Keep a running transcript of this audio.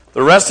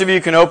The rest of you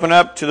can open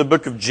up to the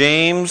book of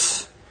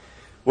James.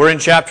 We're in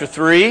chapter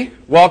 3.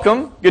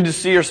 Welcome. Good to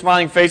see your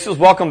smiling faces.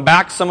 Welcome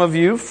back, some of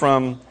you,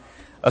 from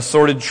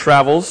assorted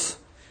travels,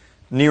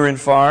 near and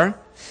far.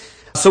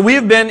 So we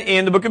have been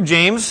in the book of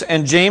James,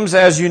 and James,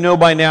 as you know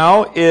by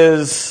now,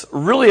 it's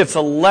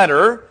a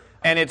letter,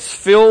 and it's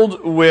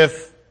filled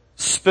with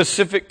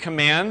specific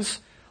commands.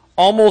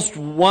 Almost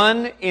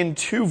 1 in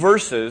 2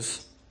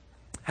 verses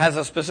has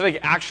a specific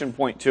action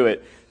point to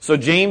it. So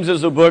James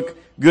is a book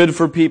good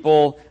for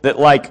people that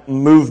like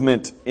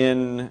movement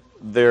in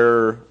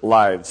their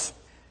lives.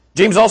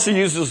 James also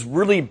uses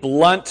really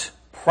blunt,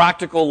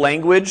 practical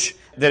language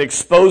that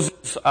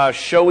exposes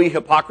showy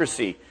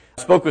hypocrisy.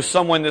 I spoke with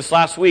someone this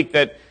last week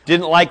that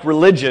didn't like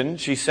religion,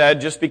 she said,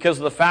 just because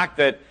of the fact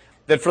that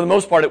for the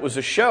most part it was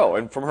a show.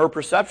 And from her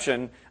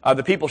perception,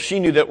 the people she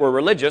knew that were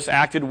religious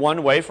acted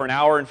one way for an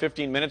hour and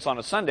 15 minutes on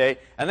a Sunday,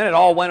 and then it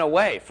all went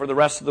away for the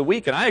rest of the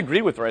week. And I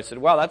agreed with her. I said,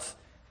 wow, that's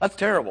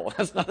terrible.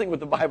 That's nothing what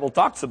the Bible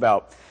talks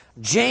about.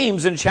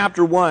 James in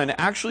chapter 1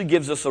 actually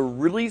gives us a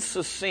really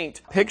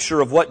succinct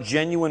picture of what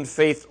genuine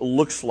faith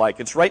looks like.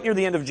 It's right near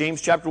the end of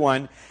James chapter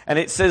 1, and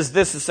it says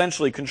this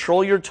essentially: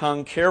 control your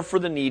tongue, care for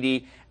the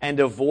needy, and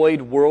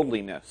avoid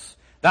worldliness.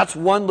 That's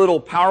one little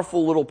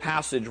powerful little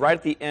passage right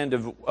at the end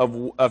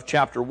of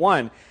chapter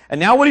 1. And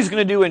now what he's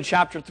going to do in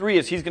chapter 3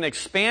 is he's going to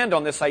expand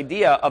on this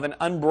idea of an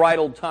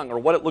unbridled tongue, or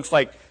what it looks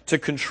like to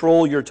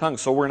control your tongue.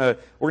 So we're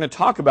going to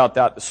talk about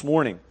that this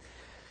morning.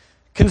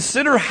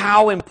 Consider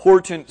how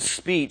important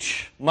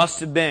speech must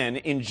have been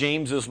in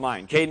James's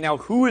mind. Okay, now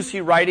who is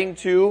he writing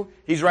to?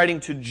 He's writing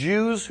to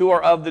Jews who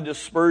are of the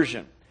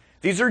dispersion.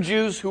 These are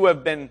Jews who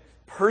have been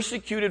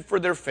persecuted for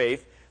their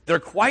faith. They're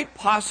quite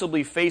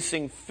possibly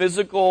facing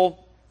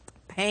physical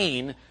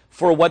pain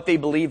for what they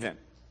believe in.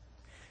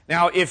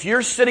 Now, if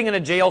you're sitting in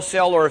a jail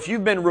cell, or if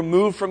you've been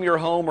removed from your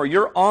home, or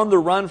you're on the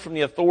run from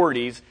the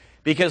authorities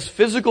because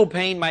physical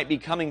pain might be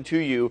coming to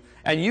you,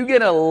 and you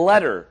get a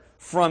letter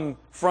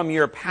from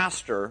your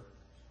pastor,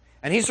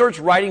 and he starts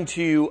writing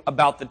to you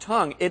about the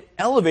tongue, it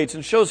elevates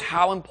and shows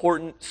how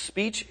important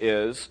speech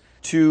is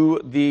to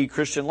the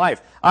Christian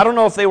life. I don't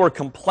know if they were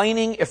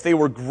complaining, if they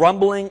were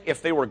grumbling,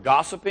 if they were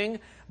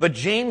gossiping, but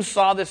James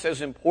saw this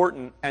as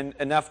important and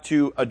enough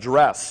to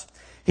address.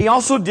 He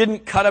also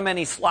didn't cut them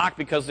any slack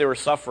because they were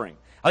suffering.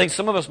 I think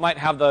some of us might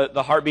have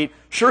the heartbeat.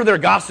 Sure, they're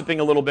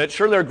gossiping a little bit.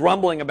 Sure, they're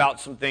grumbling about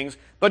some things.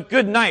 But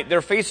good night.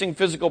 They're facing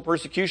physical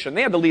persecution.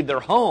 They had to leave their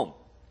home.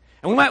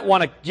 And we might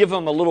want to give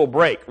them a little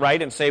break,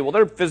 right? And say, well,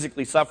 they're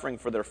physically suffering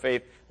for their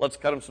faith. Let's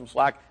cut them some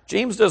slack.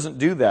 James doesn't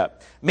do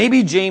that.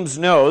 Maybe James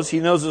knows, he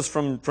knows this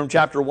from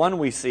chapter 1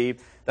 we see,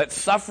 that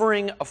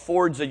suffering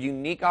affords a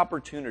unique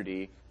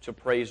opportunity to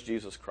praise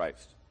Jesus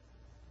Christ.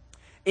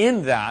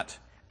 In that,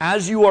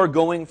 as you are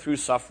going through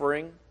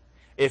suffering,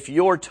 if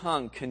your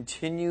tongue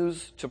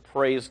continues to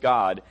praise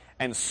God,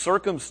 and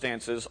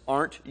circumstances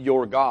aren't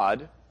your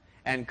God,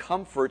 and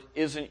comfort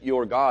isn't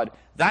your God,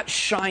 that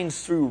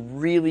shines through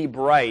really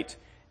bright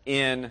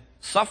in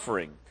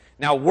suffering.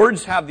 Now,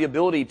 words have the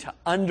ability to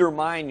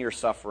undermine your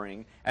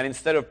suffering, and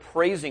instead of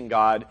praising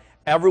God,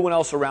 everyone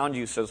else around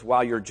you says,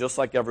 wow, you're just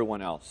like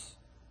everyone else.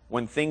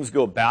 When things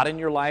go bad in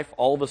your life,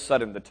 all of a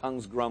sudden the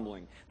tongue's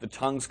grumbling, the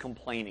tongue's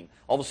complaining.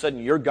 All of a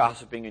sudden you're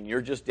gossiping and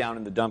you're just down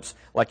in the dumps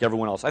like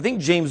everyone else. I think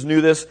James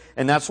knew this,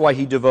 and that's why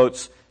he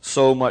devotes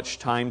so much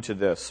time to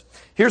this.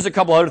 Here's a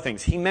couple other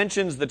things. He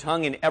mentions the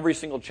tongue in every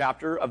single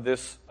chapter of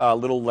this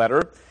little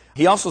letter.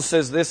 He also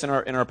says this in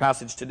our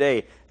passage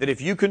today, that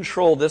if you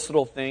control this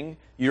little thing,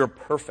 you're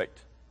perfect.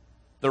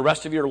 The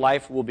rest of your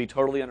life will be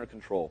totally under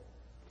control,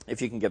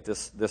 if you can get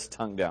this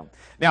tongue down.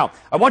 Now,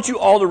 I want you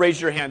all to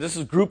raise your hand. This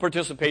is group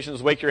participation.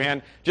 This is wake your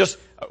hand. Just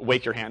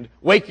wake your hand.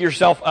 Wake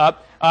yourself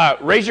up.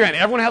 Raise your hand.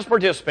 Everyone has to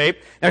participate.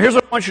 Now, here's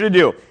what I want you to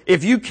do.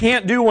 If you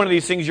can't do one of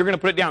these things, you're going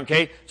to put it down,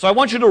 okay? So I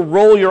want you to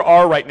roll your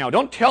R right now.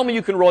 Don't tell me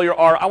you can roll your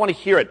R. I want to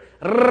hear it.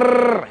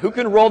 Who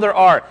can roll their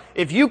R?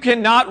 If you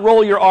cannot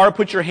roll your R,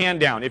 put your hand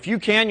down. If you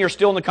can, you're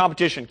still in the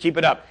competition. Keep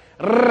it up.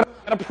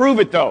 Gotta prove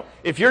it, though.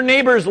 If your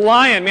neighbor's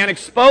lying, man,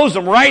 expose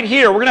them right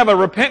here. We're going to have a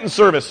repentance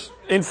service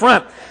in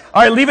front.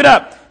 All right, leave it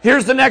up.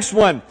 Here's the next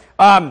one.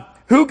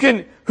 Who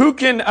can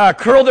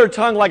curl their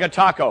tongue like a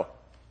taco?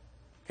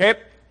 Okay,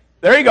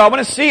 there you go. I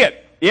want to see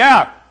it.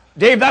 Yeah,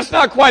 Dave, that's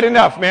not quite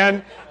enough,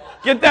 man.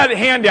 Get that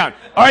hand down.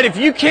 All right, if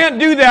you can't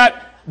do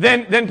that,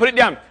 then put it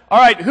down. All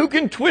right, who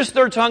can twist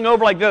their tongue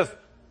over like this?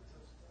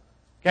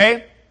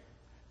 Okay,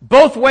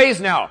 both ways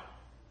now.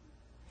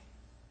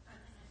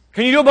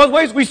 Can you do it both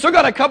ways? We still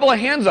got a couple of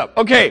hands up.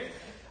 Okay,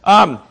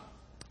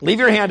 leave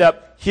your hand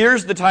up.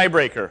 Here's the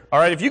tiebreaker. All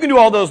right, if you can do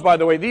all those, by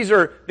the way, these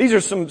are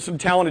some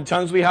talented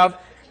tongues we have.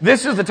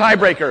 This is the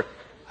tiebreaker.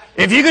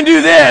 If you can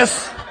do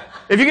this,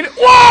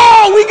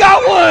 whoa, we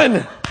got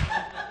one!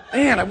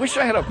 Man, I wish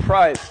I had a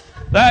prize.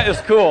 That is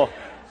cool. All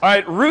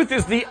right, Ruth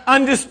is the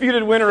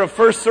undisputed winner of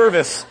first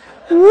service.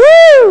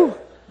 Woo!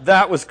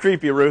 That was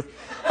creepy, Ruth.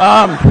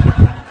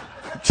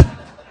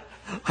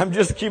 I'm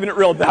just keeping it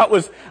real.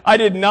 I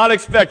did not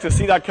expect to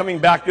see that coming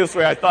back this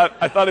way. I thought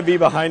it'd be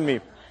behind me.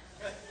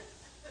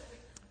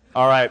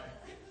 All right.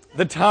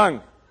 The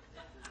tongue.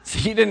 So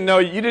you didn't know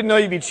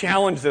you'd be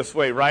challenged this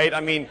way, right? I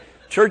mean,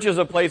 church is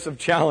a place of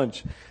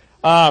challenge.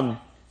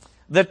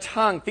 The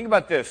tongue, think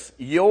about this.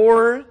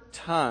 Your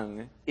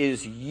tongue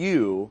is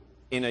you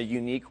in a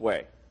unique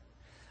way.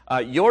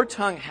 Your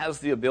tongue has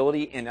the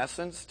ability, in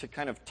essence, to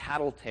kind of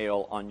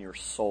tattletale on your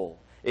soul.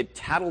 It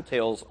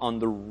tattletales on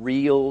the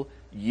real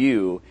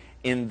you,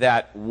 in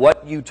that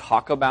what you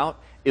talk about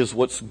is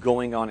what's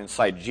going on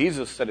inside.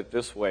 Jesus said it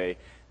this way,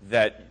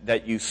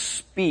 that you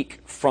speak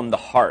from the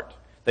heart,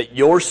 that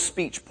your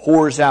speech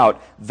pours out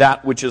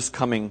that which is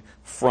coming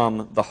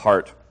from the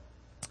heart.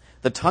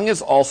 The tongue is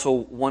also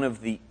one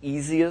of the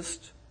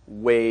easiest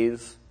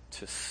ways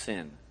to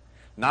sin.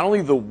 Not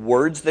only the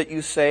words that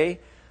you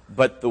say,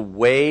 but the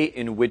way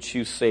in which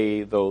you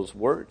say those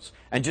words.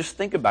 And just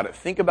think about it.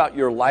 Think about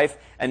your life,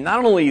 and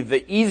not only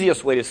the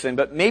easiest way to sin,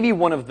 but maybe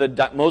one of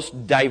the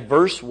most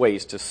diverse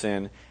ways to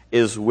sin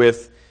is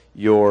with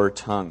your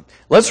tongue.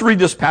 Let's read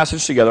this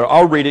passage together.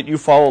 I'll read it. You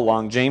follow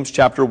along. James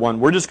chapter 1.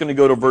 We're just going to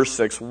go to verse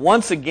 6.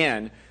 Once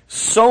again,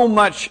 so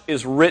much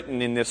is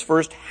written in this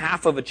first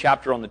half of a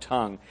chapter on the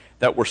tongue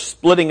that we're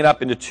splitting it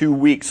up into 2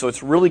 weeks. So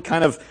it's really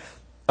kind of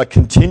a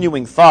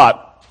continuing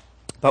thought.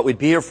 But we'd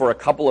be here for a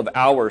couple of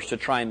hours to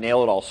try and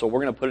nail it all, so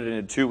we're going to put it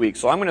into 2 weeks.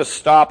 So I'm going to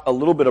stop a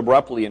little bit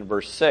abruptly in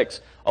verse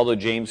 6, although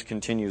James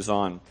continues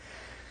on.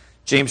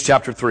 James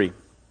chapter 3.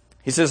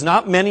 He says,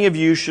 "Not many of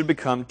you should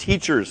become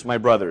teachers, my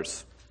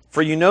brothers,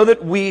 for you know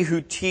that we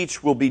who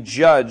teach will be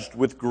judged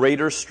with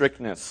greater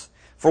strictness.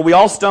 For we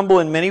all stumble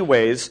in many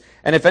ways,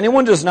 and if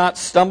anyone does not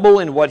stumble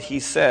in what he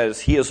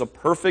says, he is a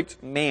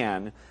perfect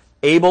man,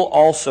 able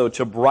also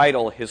to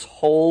bridle his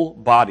whole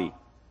body.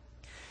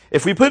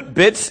 If we put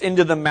bits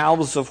into the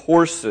mouths of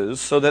horses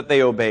so that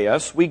they obey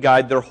us, we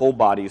guide their whole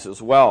bodies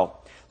as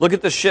well. Look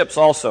at the ships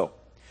also.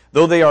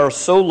 Though they are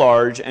so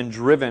large and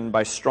driven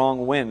by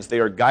strong winds, they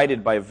are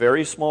guided by a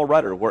very small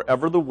rudder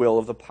wherever the will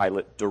of the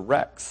pilot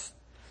directs.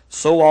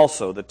 So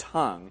also the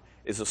tongue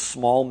is a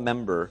small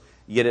member,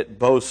 yet it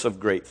boasts of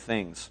great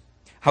things.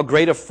 How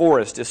great a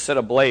forest is set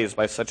ablaze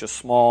by such a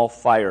small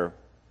fire.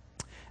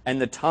 And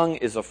the tongue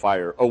is a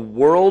fire, a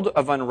world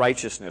of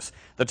unrighteousness.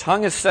 The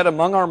tongue is set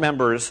among our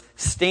members,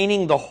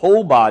 staining the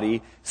whole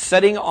body,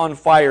 setting on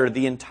fire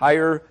the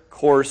entire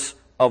course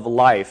of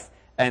life,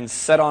 and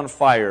set on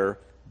fire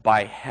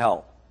by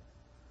hell."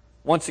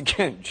 Once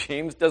again,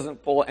 James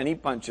doesn't pull any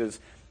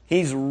punches.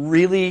 He's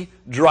really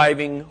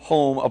driving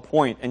home a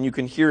point, and you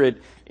can hear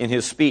it in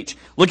his speech.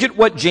 Look at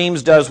what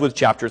James does with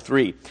chapter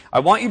 3.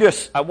 I want you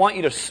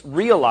to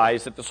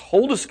realize that this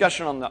whole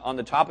discussion on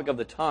the topic of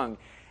the tongue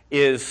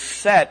is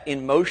set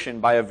in motion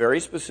by a very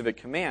specific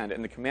command.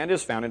 And the command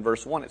is found in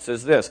verse 1. It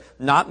says this,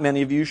 "Not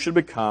many of you should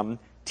become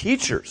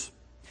teachers."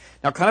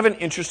 Now, kind of an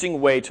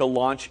interesting way to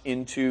launch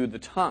into the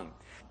tongue.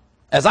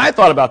 As I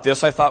thought about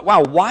this, I thought,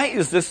 wow, why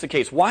is this the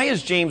case? Why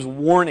is James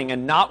warning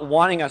and not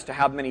wanting us to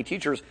have many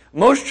teachers?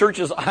 Most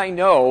churches I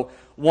know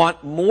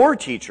want more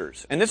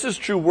teachers. And this is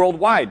true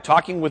worldwide.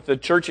 Talking with the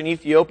church in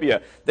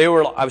Ethiopia,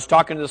 I was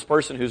talking to this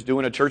person who's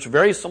doing a church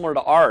very similar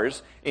to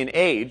ours in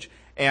age,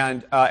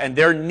 and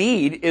their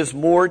need is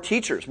more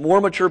teachers, more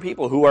mature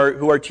people who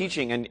are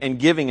teaching and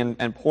giving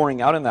and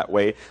pouring out in that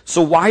way.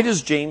 So why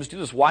does James do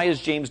this? Why is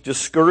James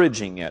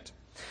discouraging it?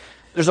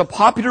 There's a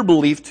popular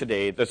belief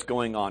today that's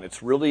going on.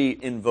 It's really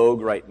in vogue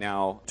right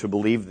now to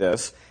believe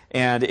this.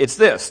 And it's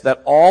this,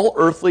 that all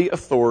earthly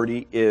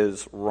authority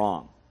is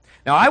wrong.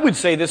 Now, I would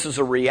say this is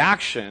a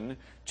reaction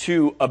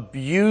to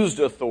abused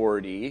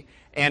authority,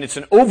 and it's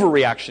an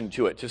overreaction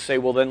to it, to say,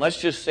 well, then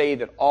let's just say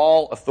that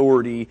all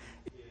authority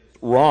is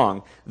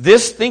wrong.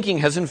 This thinking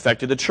has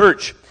infected the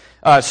church.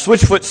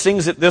 Switchfoot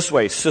sings it this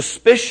way,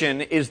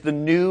 "Suspicion is the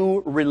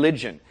new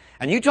religion."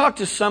 And you talk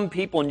to some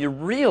people and you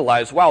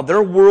realize, wow,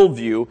 their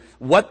worldview,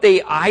 what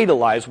they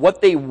idolize, what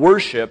they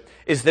worship,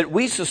 is that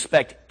we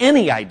suspect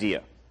any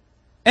idea.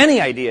 Any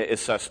idea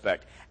is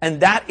suspect. And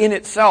that in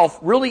itself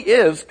really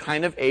is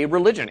kind of a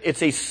religion.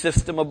 It's a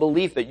system of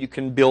belief that you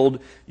can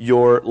build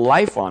your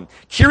life on.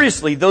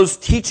 Curiously, those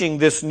teaching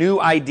this new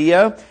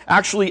idea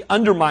actually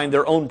undermine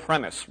their own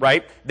premise,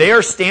 right? They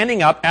are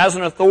standing up as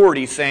an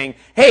authority saying,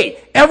 hey,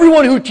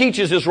 everyone who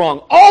teaches is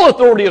wrong. All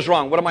authority is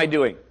wrong. What am I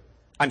doing?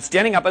 I'm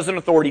standing up as an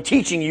authority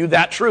teaching you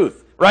that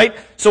truth, right?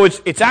 So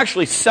it's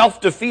actually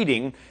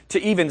self-defeating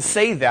to even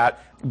say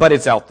that, but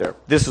it's out there.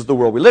 This is the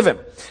world we live in.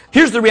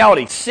 Here's the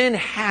reality. Sin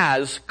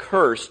has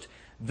cursed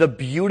the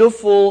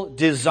beautiful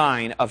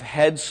design of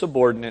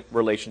head-subordinate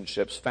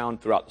relationships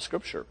found throughout the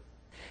Scripture.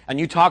 And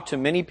you talk to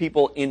many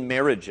people in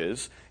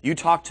marriages, you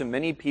talk to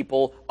many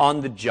people on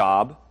the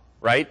job,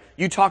 right?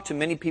 You talk to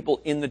many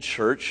people in the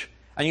church,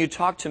 and you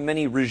talk to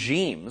many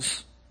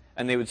regimes,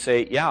 and they would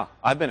say, yeah,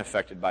 I've been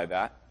affected by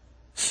that.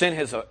 Sin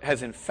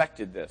has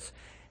infected this.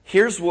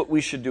 Here's what we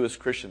should do as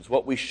Christians.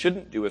 What we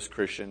shouldn't do as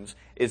Christians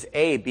is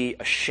A, be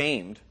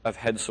ashamed of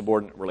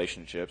head-subordinate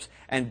relationships,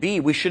 and B,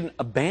 we shouldn't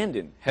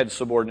abandon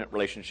head-subordinate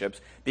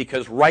relationships,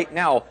 because right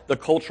now the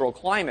cultural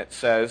climate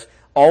says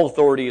all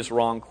authority is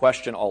wrong,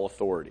 question all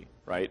authority,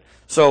 right?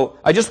 So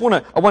I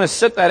want to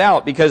set that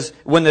out, because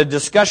when the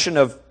discussion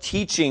of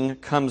teaching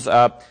comes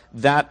up,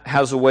 that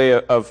has a way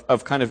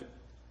of kind of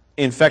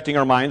infecting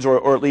our minds,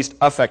 or at least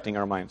affecting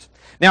our minds.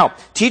 Now,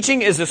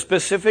 teaching is a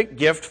specific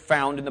gift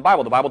found in the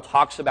Bible. The Bible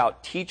talks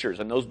about teachers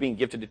and those being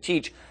gifted to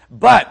teach,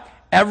 but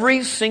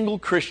every single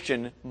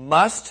Christian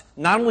must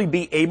not only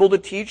be able to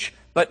teach,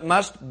 but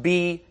must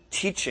be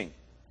teaching.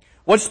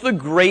 What's the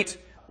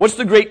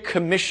great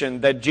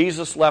commission that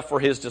Jesus left for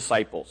his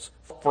disciples?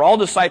 For all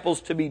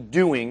disciples to be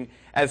doing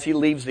as he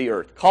leaves the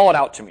earth. Call it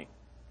out to me.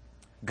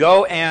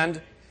 Go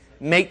and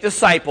make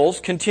disciples,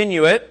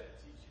 continue it,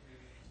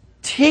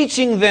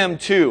 teaching them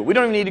to. We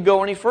don't even need to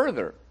go any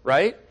further,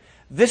 right?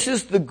 This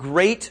is the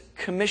Great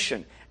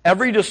Commission.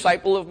 Every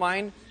disciple of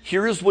mine,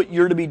 here is what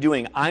you're to be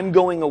doing. I'm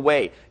going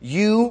away.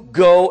 You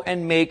go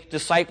and make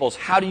disciples.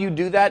 How do you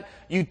do that?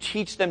 You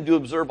teach them to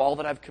observe all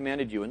that I've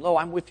commanded you. And lo,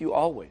 I'm with you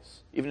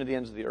always, even to the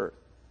ends of the earth.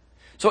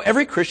 So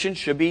every Christian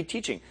should be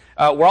teaching.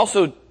 We're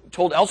also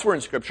told elsewhere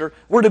in Scripture,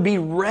 we're to be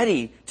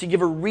ready to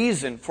give a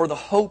reason for the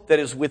hope that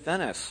is within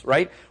us,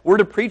 right? We're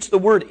to preach the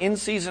word in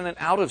season and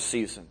out of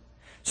season.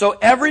 So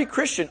every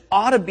Christian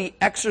ought to be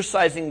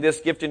exercising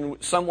this gift in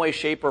some way,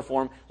 shape, or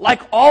form,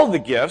 like all the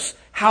gifts.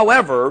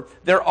 However,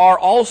 there are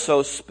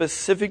also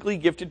specifically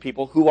gifted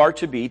people who are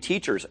to be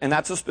teachers, and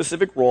that's a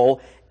specific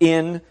role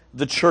in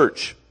the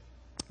church.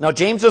 Now,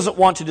 James doesn't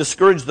want to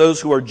discourage those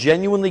who are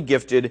genuinely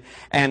gifted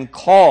and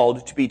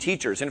called to be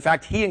teachers. In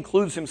fact, he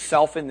includes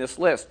himself in this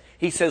list.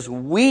 He says,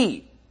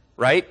 we,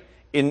 right?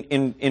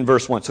 In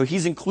verse 1. So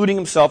he's including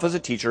himself as a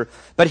teacher,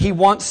 but he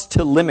wants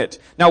to limit.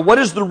 Now, what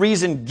is the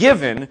reason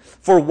given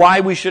for why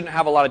we shouldn't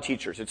have a lot of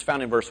teachers? It's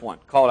found in verse 1.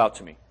 Call it out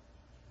to me.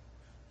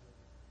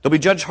 They'll be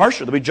judged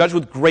harsher. They'll be judged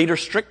with greater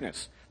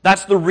strictness.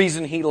 That's the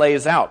reason he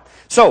lays out.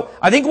 So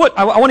I think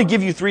I want to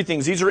give you three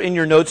things. These are in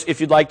your notes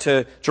if you'd like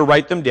to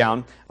write them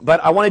down.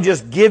 But I want to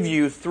just give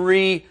you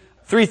three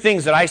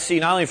things that I see,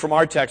 not only from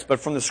our text, but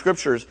from the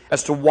Scriptures,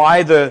 as to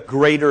why the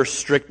greater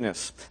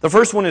strictness. The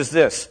first one is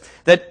this,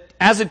 that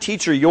as a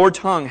teacher, your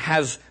tongue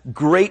has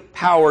great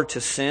power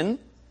to sin,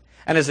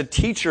 and as a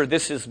teacher,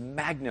 this is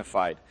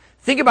magnified.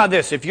 Think about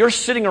this. If you're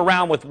sitting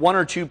around with one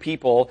or two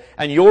people,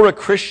 and you're a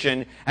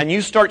Christian, and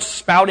you start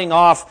spouting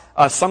off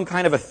some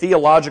kind of a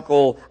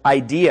theological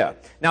idea.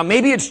 Now,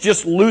 maybe it's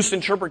just loose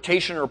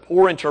interpretation or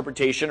poor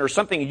interpretation or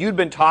something you'd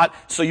been taught,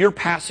 so you're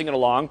passing it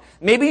along.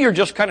 Maybe you're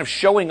just kind of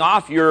showing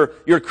off your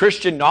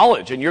Christian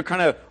knowledge, and you're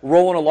kind of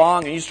rolling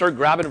along, and you start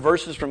grabbing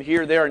verses from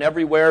here, there, and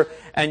everywhere,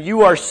 and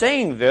you are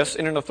saying this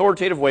in an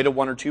authoritative way to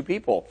one or two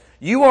people.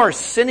 You are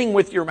sinning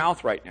with your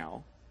mouth right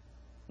now,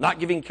 not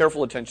giving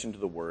careful attention to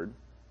the Word,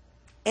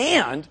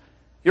 and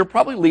you're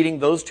probably leading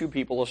those two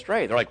people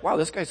astray. They're like, wow,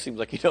 this guy seems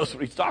like he knows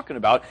what he's talking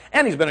about,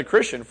 and he's been a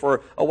Christian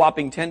for a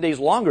whopping 10 days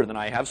longer than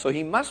I have, so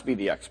he must be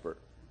the expert.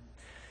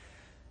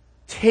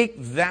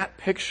 Take that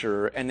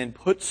picture and then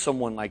put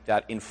someone like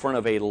that in front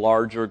of a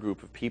larger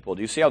group of people.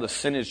 Do you see how the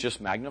sin is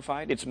just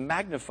magnified? It's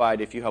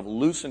magnified if you have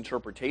loose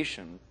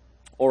interpretation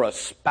or a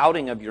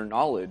spouting of your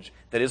knowledge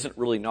that isn't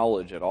really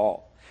knowledge at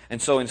all.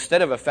 And so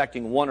instead of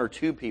affecting one or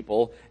two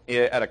people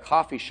at a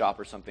coffee shop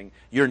or something,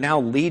 you're now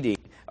leading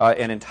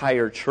an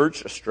entire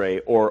church astray,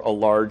 or a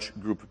large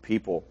group of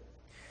people.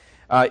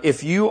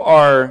 If you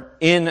are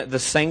in the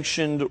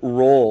sanctioned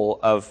role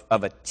of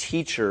a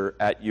teacher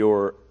at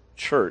your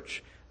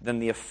church, then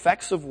the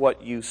effects of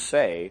what you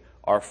say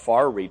are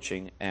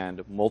far-reaching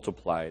and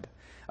multiplied.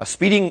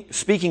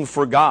 Speaking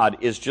for God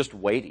is just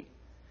weighty.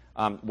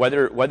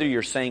 Whether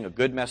you're saying a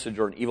good message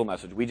or an evil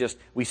message,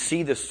 we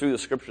see this through the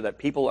Scripture, that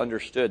people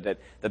understood that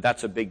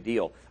that's a big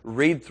deal.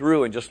 Read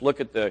through and just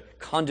look at the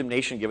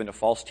condemnation given to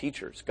false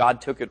teachers. God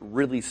took it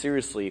really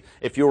seriously.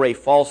 If you're a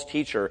false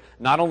teacher,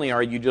 not only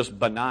are you just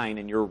benign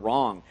and you're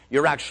wrong,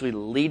 you're actually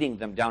leading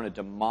them down a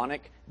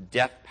demonic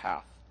death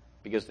path,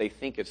 because they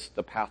think it's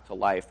the path to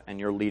life, and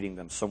you're leading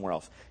them somewhere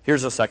else.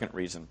 Here's a second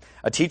reason.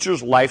 A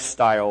teacher's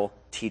lifestyle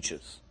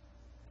teaches,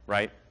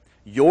 right?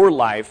 Your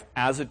life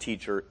as a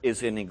teacher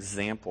is an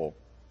example.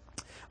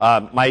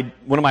 One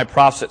of my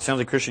profs at San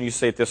Jose Christian used to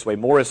say it this way: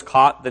 more is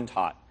caught than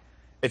taught.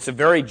 It's a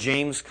very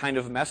James kind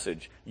of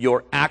message.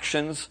 Your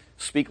actions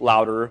speak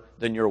louder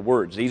than your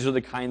words. These are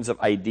the kinds of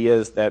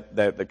ideas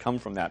that come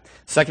from that.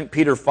 2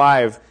 Peter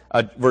 5,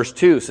 verse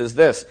 2 says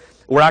this: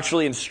 we're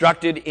actually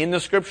instructed in the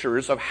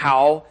Scriptures of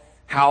how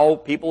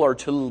people are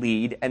to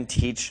lead and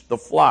teach the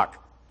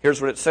flock.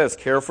 Here's what it says: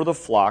 care for the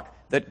flock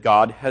that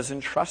God has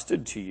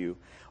entrusted to you.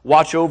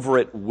 Watch over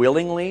it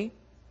willingly,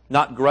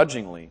 not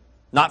grudgingly,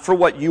 not for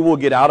what you will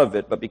get out of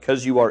it, but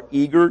because you are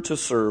eager to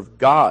serve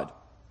God.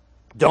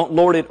 Don't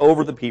lord it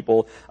over the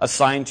people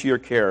assigned to your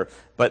care,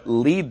 but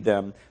lead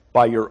them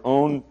by your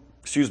own,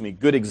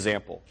 good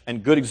example.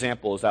 And good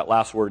example is that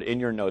last word in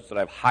your notes that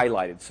I've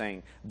highlighted,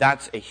 saying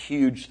that's a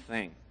huge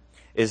thing.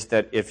 Is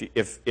that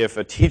if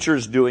a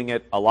teacher's doing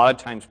it, a lot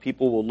of times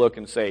people will look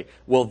and say,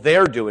 well,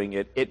 they're doing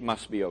it, it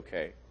must be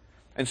okay.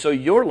 And so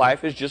your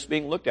life is just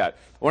being looked at.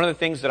 One of the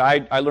things that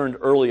I learned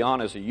early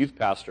on as a youth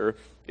pastor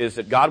is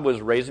that God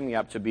was raising me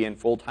up to be in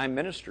full-time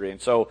ministry.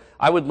 And so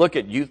I would look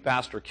at youth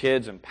pastor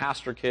kids and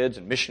pastor kids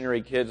and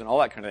missionary kids and all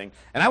that kind of thing.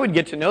 And I would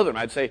get to know them.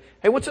 I'd say,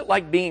 hey, what's it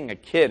like being a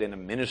kid in a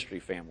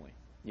ministry family?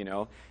 You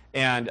know?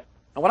 And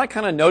what I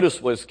kind of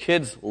noticed was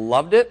kids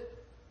loved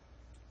it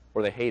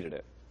or they hated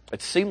it.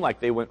 It seemed like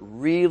they went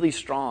really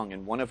strong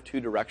in one of two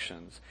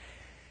directions.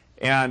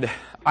 And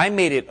I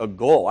made it a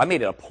goal. I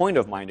made it a point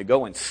of mine to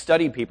go and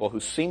study people who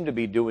seemed to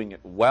be doing it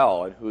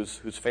well and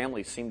whose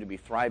families seemed to be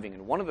thriving.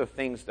 And one of the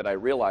things that I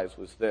realized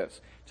was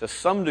this. To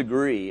some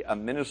degree, a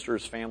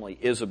minister's family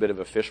is a bit of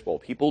a fishbowl.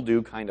 People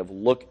do kind of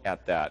look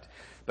at that.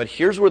 But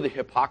here's where the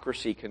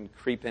hypocrisy can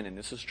creep in, and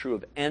this is true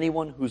of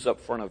anyone who's up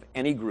front of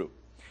any group,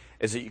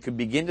 is that you can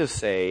begin to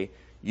say,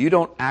 you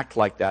don't act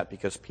like that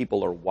because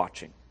people are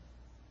watching.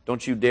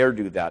 Don't you dare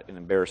do that and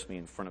embarrass me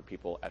in front of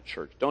people at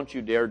church. Don't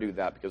you dare do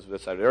that because of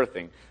this, that, or the other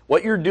thing.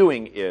 What you're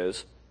doing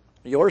is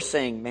you're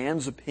saying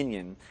man's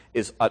opinion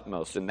is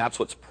utmost, and that's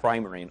what's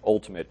primary and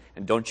ultimate.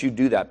 And don't you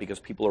do that because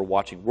people are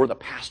watching. We're the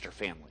pastor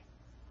family,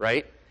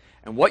 right?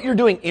 And what you're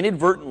doing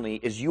inadvertently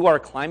is you are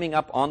climbing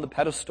up on the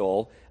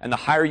pedestal, and the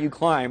higher you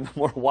climb, the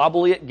more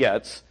wobbly it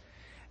gets.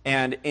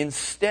 And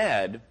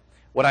instead,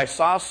 what I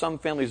saw some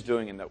families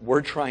doing and that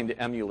we're trying to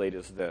emulate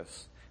is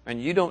this. And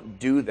you don't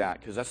do that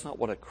because that's not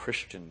what a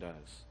Christian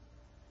does.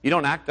 You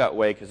don't act that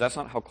way because that's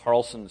not how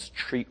Carlsons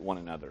treat one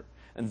another.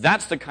 And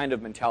that's the kind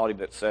of mentality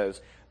that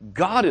says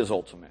God is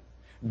ultimate.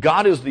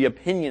 God is the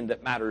opinion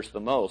that matters the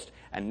most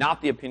and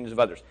not the opinions of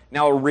others.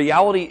 Now, a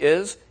reality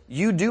is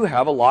you do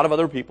have a lot of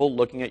other people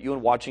looking at you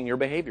and watching your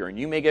behavior. And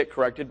you may get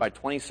corrected by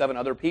 27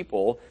 other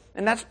people.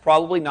 And that's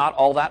probably not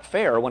all that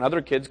fair when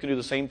other kids can do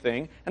the same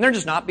thing. And they're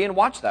just not being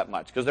watched that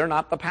much because they're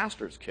not the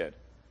pastor's kid.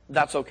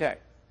 That's okay.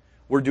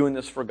 We're doing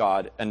this for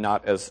God and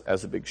not as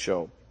a big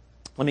show.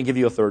 Let me give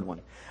you a third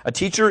one. A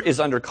teacher is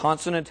under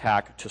constant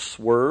attack to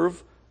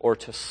swerve or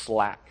to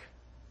slack.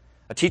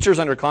 A teacher is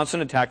under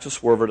constant attack to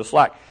swerve or to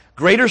slack.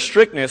 Greater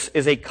strictness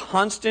is a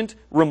constant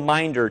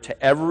reminder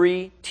to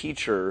every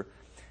teacher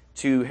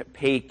to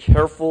pay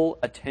careful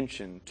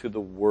attention to the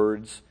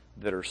words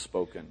that are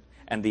spoken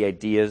and the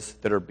ideas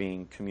that are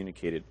being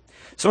communicated.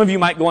 Some of you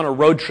might go on a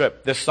road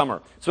trip this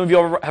summer. Some of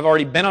you have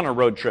already been on a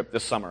road trip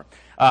this summer.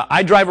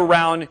 I drive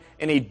around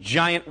in a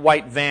giant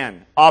white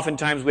van.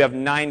 Oftentimes we have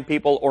 9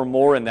 people or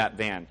more in that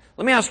van.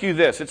 Let me ask you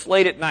this. It's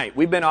late at night.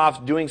 We've been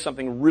off doing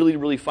something really,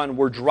 really fun.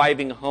 We're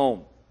driving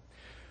home.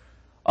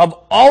 Of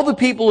all the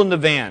people in the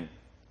van,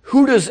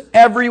 who does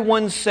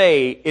everyone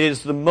say it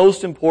is the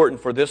most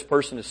important for this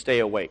person to stay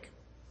awake?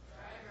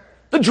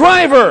 The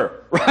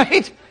driver,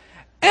 right?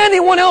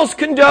 Anyone else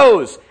can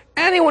doze.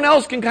 Anyone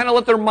else can kind of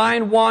let their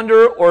mind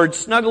wander or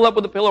snuggle up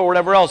with a pillow or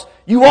whatever else.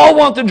 You all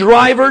want the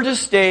driver to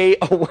stay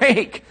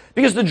awake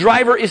because the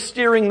driver is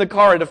steering the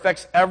car. It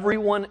affects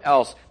everyone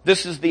else.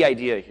 This is the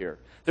idea here.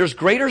 There's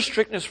greater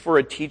strictness for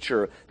a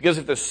teacher because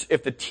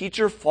if the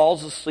teacher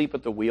falls asleep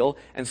at the wheel,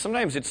 and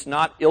sometimes it's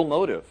not ill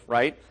motive,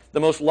 right?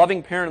 The most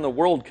loving parent in the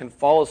world can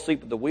fall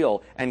asleep at the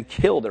wheel and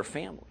kill their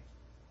family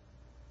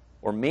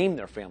or maim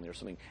their family or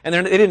something. And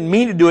they didn't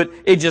mean to do it.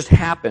 It just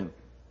happened.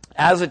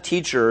 As a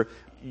teacher,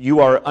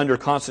 you are under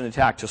constant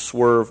attack to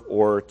swerve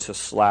or to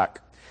slack.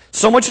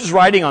 So much is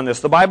riding on this.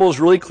 The Bible is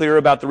really clear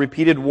about the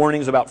repeated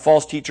warnings about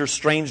false teachers,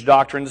 strange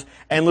doctrines,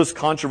 endless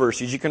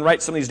controversies. You can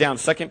write some of these down.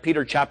 2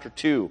 Peter chapter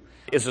 2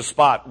 is a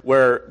spot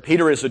where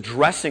Peter is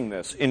addressing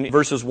this in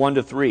verses 1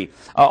 to 3.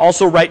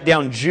 Also write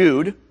down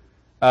Jude.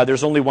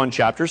 There's only one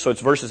chapter, so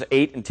it's verses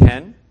 8 and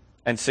 10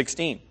 and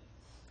 16.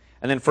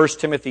 And then 1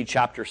 Timothy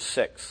chapter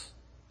 6.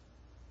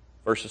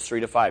 Verses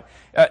 3 to 5.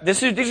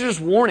 These are just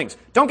warnings.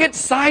 Don't get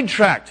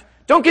sidetracked.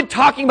 Don't get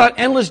talking about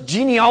endless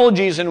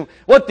genealogies and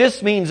what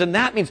this means and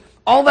that means.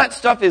 All that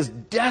stuff is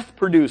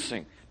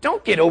death-producing.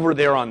 Don't get over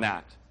there on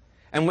that.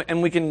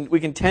 And we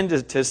can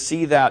tend to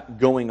see that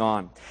going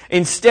on.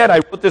 Instead, I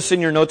wrote this in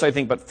your notes, I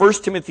think, but 1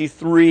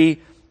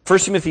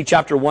 Timothy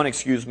chapter 1,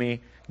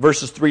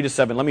 verses 3 to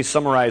 7. Let me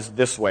summarize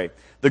this way.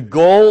 The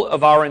goal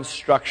of our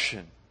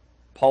instruction,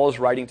 Paul is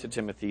writing to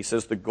Timothy, he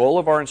says, the goal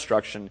of our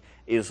instruction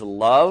is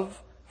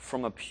love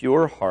from a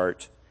pure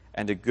heart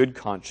and a good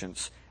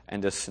conscience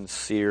and a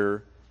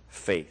sincere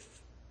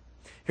faith.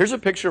 Here's a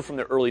picture from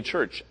the early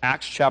church.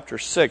 Acts chapter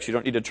 6. You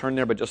don't need to turn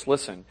there, but just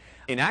listen.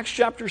 In Acts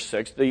chapter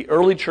 6, the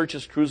early church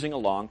is cruising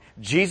along.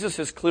 Jesus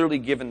has clearly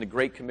given the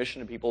Great Commission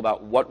to people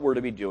about what we're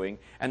to be doing,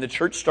 and the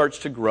church starts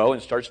to grow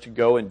and starts to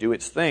go and do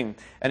its thing.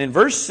 And in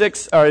verse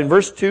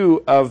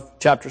 2 of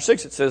chapter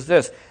 6, it says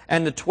this,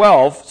 and the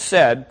 12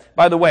 said,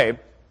 by the way,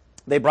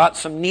 they brought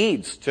some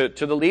needs to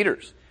the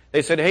leaders.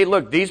 They said, hey,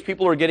 look, these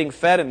people are getting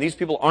fed and these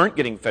people aren't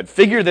getting fed.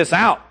 Figure this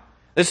out.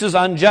 This is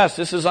unjust.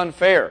 This is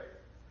unfair.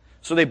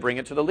 So they bring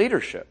it to the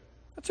leadership.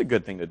 That's a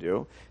good thing to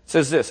do. It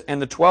says this,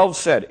 and the 12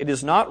 said, it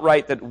is not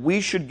right that we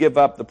should give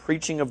up the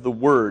preaching of the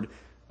word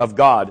of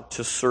God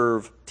to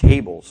serve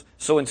tables.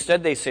 So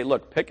instead they say,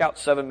 look, pick out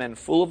 7 men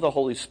full of the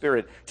Holy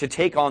Spirit to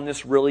take on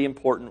this really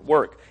important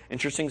work.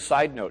 Interesting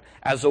side note,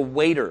 as a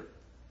waiter,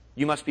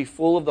 You must be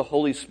full of the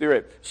Holy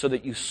Spirit so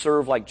that you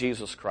serve like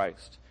Jesus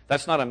Christ.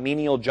 That's not a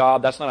menial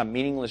job. That's not a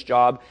meaningless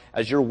job.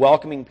 As you're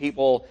welcoming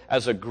people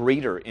as a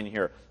greeter in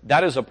here,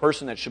 that is a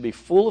person that should be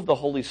full of the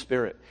Holy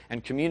Spirit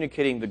and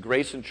communicating the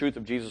grace and truth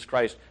of Jesus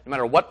Christ, no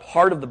matter what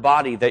part of the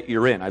body that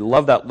you're in. I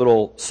love that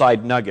little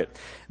side nugget.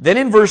 Then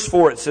in verse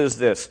 4 it says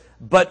this,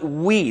 but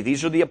we,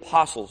 these are the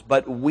apostles,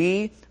 but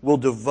we will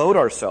devote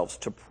ourselves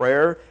to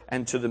prayer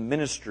and to the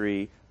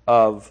ministry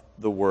of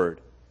the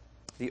word.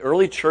 The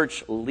early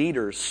church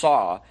leaders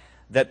saw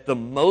that the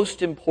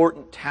most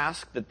important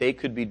task that they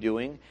could be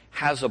doing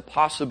has a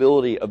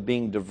possibility of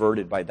being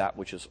diverted by that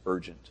which is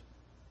urgent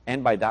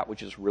and by that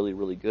which is really,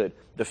 really good.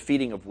 The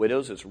feeding of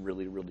widows is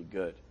really, really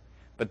good.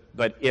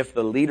 But if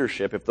the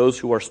leadership, if those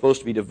who are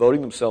supposed to be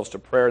devoting themselves to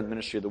prayer and the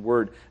ministry of the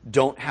word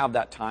don't have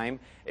that time,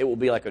 it will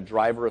be like a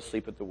driver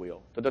asleep at the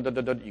wheel.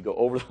 You go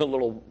over the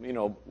little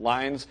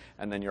lines,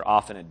 and then you're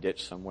off in a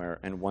ditch somewhere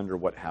and wonder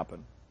what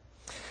happened.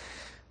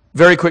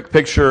 Very quick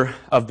picture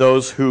of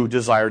those who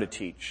desire to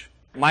teach.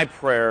 My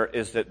prayer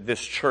is that this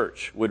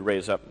church would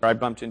raise up. I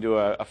bumped into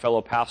a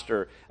fellow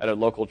pastor at a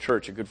local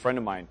church, a good friend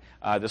of mine,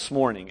 this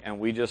morning, and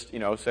we just,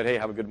 said, hey,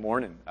 have a good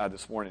morning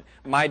this morning.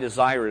 My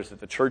desire is that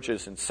the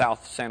churches in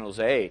South San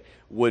Jose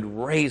would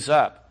raise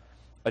up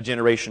a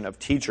generation of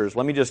teachers.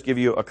 Let me just give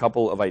you a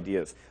couple of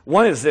ideas.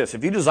 One is this.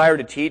 If you desire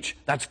to teach,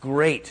 that's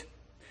great.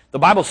 The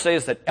Bible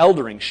says that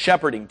eldering,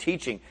 shepherding,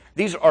 teaching,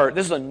 this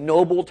is a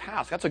noble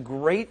task. That's a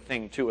great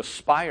thing to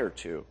aspire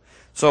to.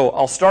 So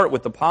I'll start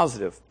with the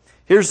positive.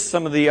 Here's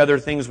some of the other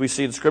things we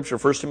see in Scripture.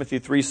 1 Timothy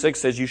 3:6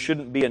 says you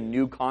shouldn't be a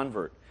new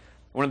convert.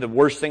 One of the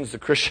worst things the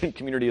Christian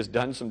community has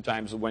done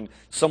sometimes is when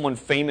someone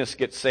famous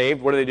gets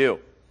saved, what do?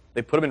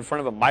 They put him in front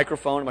of a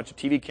microphone, a bunch of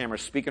TV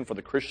cameras speaking for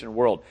the Christian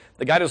world.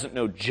 The guy doesn't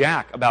know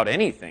jack about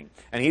anything,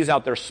 and he's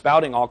out there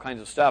spouting all kinds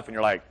of stuff, and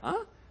you're like,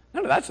 huh?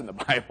 None of that's in the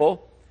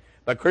Bible.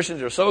 But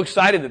Christians are so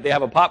excited that they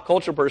have a pop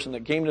culture person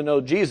that came to know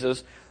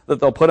Jesus that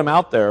they'll put him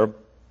out there.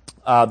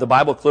 The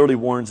Bible clearly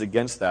warns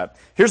against that.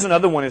 Here's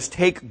another one, is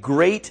take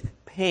great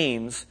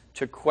pains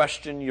to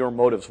question your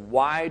motives.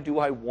 Why do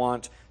I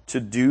want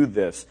to do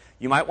this?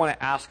 You might want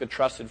to ask a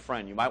trusted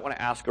friend. You might want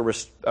to ask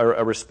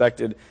a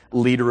respected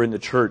leader in the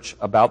church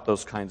about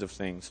those kinds of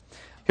things.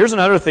 Here's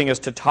another thing, is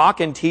to talk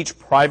and teach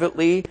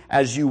privately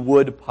as you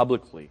would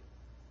publicly.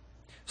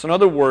 So in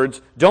other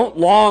words, don't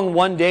long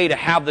one day to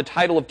have the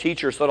title of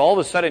teacher so that all of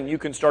a sudden you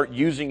can start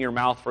using your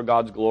mouth for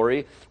God's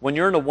glory. When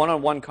you're in a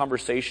one-on-one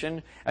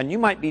conversation, and you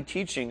might be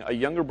teaching a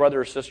younger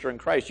brother or sister in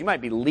Christ, you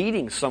might be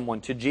leading someone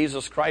to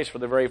Jesus Christ for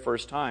the very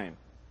first time.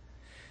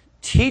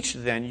 Teach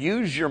then,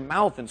 use your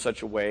mouth in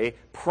such a way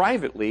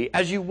privately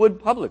as you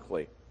would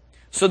publicly.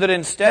 So that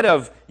instead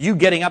of you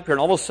getting up here and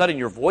all of a sudden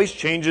your voice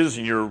changes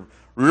and you're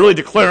really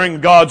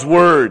declaring God's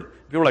word,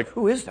 people are like,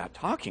 who is that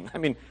talking? I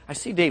mean, I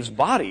see Dave's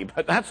body,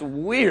 but that's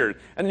weird.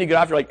 And then you get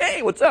off, you're like,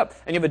 hey, what's up?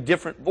 And you have a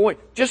different voice.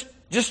 Just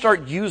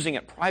start using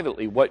it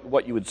privately,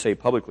 what you would say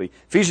publicly.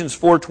 Ephesians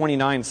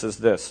 4:29 says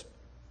this.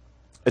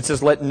 It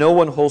says, let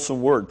no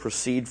unwholesome word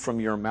proceed from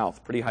your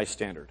mouth. Pretty high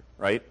standard,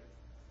 right?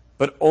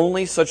 But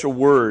only such a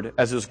word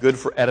as is good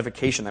for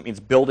edification. That means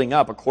building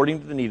up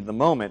according to the need of the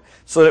moment,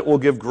 so that it will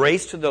give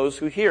grace to those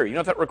who hear. You know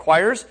what that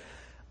requires?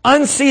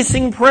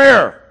 Unceasing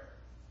prayer.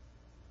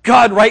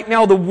 God, right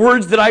now, the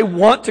words that I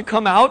want to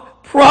come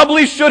out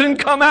probably shouldn't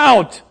come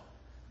out.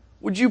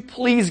 Would you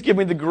please give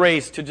me the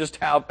grace to just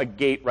have a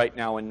gate right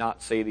now and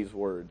not say these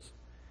words?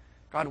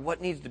 God,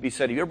 what needs to be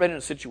said? Have you ever been in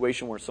a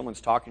situation where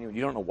someone's talking to you and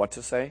you don't know what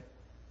to say?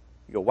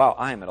 You go, wow,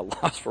 I am at a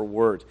loss for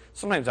words.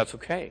 Sometimes that's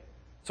okay.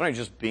 Sometimes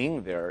just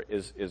being there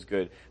is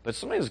good. But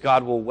sometimes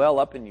God will well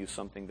up in you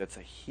something that's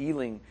a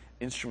healing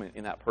instrument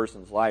in that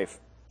person's life.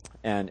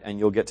 And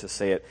you'll get to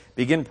say it.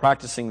 Begin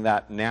practicing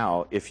that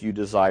now if you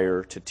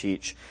desire to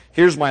teach.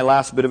 Here's my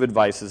last bit of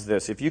advice is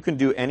this. If you can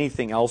do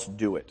anything else,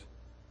 do it.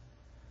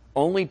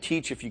 Only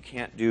teach if you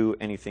can't do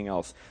anything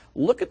else.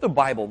 Look at the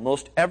Bible.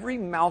 Most every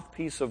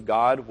mouthpiece of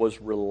God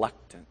was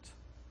reluctant.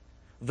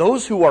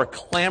 Those who are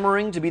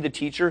clamoring to be the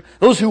teacher,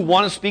 those who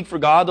want to speak for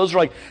God, those who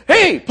are like,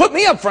 hey, put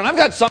me up front, I've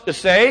got something to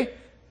say.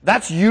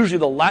 That's usually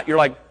you're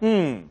like,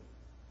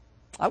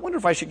 I wonder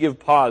if I should give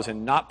pause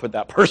and not put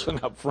that person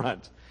up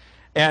front.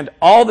 And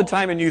all the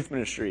time in youth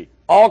ministry,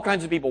 all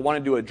kinds of people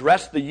wanted to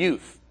address the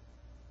youth.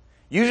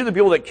 Usually the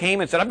people that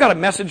came and said, I've got a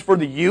message for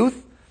the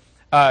youth.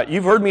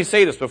 You've heard me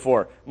say this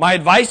before. My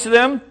advice to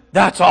them,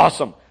 that's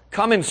awesome.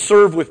 Come and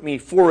serve with me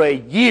for a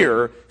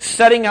year,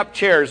 setting up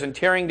chairs and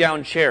tearing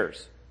down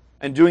chairs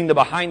and doing the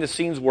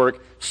behind-the-scenes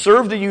work.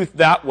 Serve the youth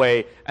that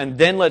way, and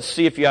then let's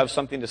see if you have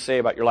something to say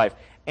about your life.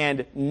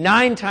 And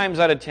 9 times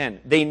out of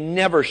 10, they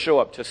never show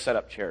up to set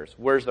up chairs.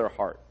 Where's their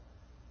heart?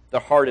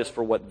 Their heart is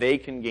for what they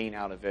can gain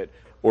out of it,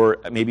 or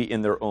maybe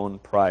in their own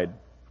pride.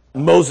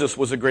 Moses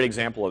was a great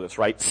example of this,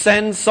 right?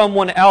 Send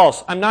someone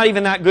else. I'm not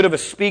even that good of a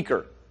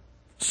speaker.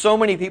 So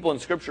many people in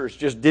Scriptures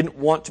just didn't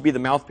want to be the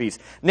mouthpiece.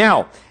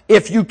 Now,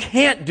 if you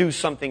can't do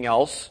something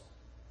else,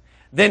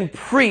 then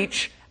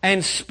preach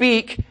and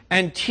speak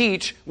and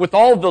teach with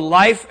all the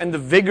life and the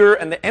vigor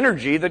and the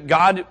energy that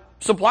God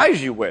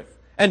supplies you with.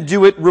 and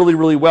do it really,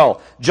 really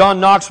well. John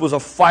Knox was a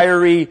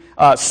fiery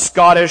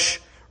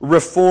Scottish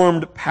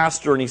Reformed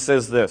pastor, and he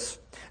says this: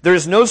 "There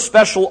is no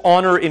special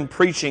honor in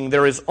preaching.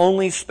 There is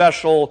only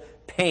special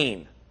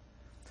pain.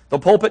 The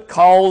pulpit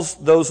calls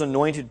those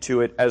anointed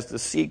to it as the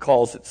sea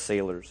calls its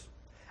sailors.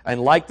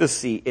 And like the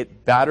sea,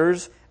 it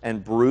batters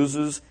and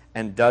bruises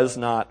and does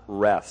not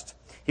rest."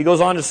 He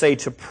goes on to say,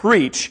 to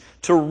preach,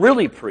 to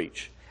really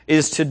preach,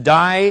 is to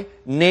die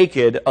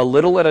naked a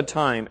little at a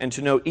time, and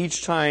to know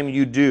each time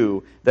you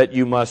do that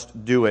you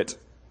must do it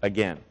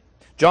again.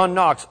 John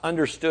Knox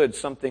understood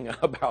something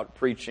about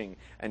preaching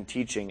and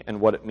teaching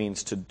and what it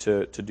means to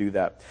do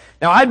that.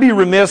 Now, I'd be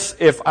remiss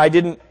if I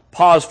didn't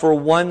pause for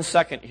 1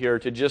 second here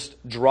to just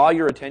draw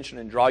your attention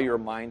and draw your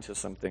mind to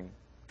something.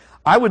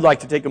 I would like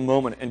to take a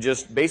moment and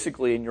just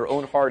basically in your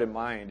own heart and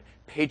mind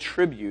pay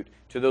tribute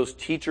to those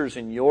teachers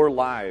in your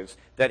lives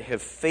that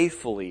have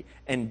faithfully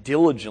and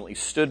diligently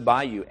stood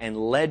by you and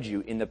led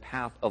you in the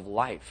path of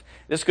life.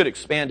 This could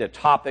expand to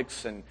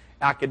topics and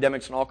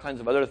academics and all kinds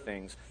of other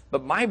things,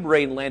 but my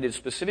brain landed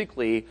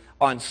specifically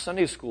on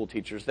Sunday school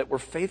teachers that were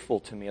faithful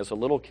to me as a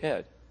little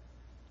kid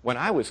when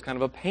I was kind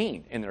of a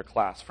pain in their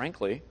class,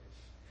 frankly.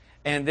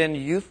 And then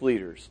youth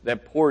leaders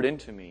that poured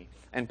into me,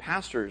 and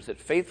pastors that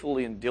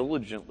faithfully and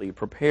diligently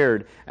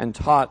prepared and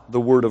taught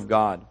the Word of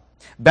God.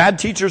 Bad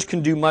teachers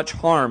can do much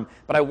harm,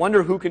 but I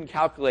wonder who can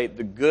calculate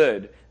the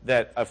good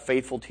that a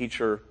faithful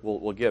teacher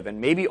will give. And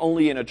maybe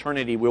only in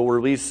eternity will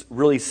we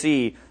really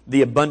see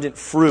the abundant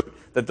fruit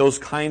that those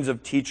kinds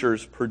of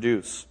teachers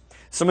produce.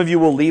 Some of you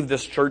will leave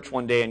this church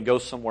one day and go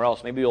somewhere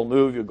else. Maybe you'll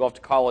move, you'll go off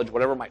to college,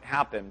 whatever might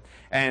happen.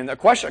 And a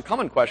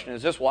common question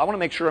is this: well, I want to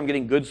make sure I'm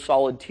getting good,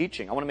 solid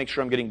teaching. I want to make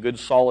sure I'm getting good,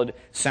 solid,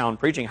 sound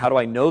preaching. How do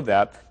I know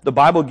that? The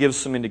Bible gives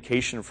some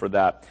indication for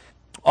that.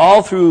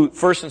 All through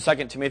 1st and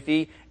 2nd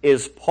Timothy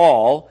is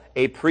Paul,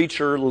 a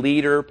preacher,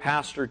 leader,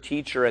 pastor,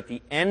 teacher, at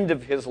the end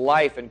of his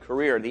life and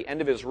career, the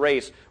end of his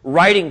race,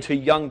 writing to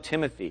young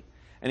Timothy.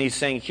 And he's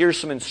saying, here's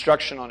some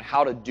instruction on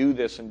how to do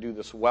this and do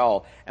this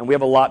well. And we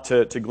have a lot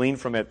to glean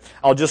from it.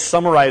 I'll just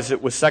summarize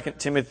it with 2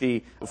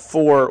 Timothy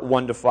 4,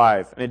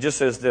 1-5. And it just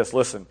says this: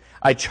 listen,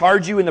 I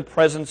charge you in the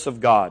presence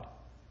of God.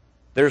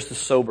 There's the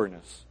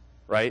soberness,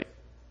 right?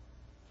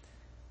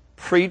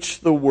 Preach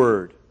the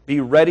word. Be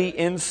ready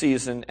in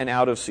season and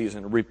out of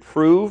season.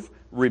 Reprove,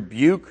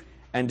 rebuke,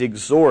 and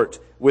exhort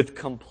with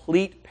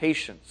complete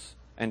patience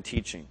and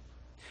teaching.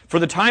 For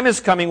the time is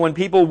coming when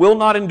people will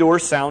not endure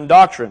sound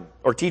doctrine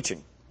or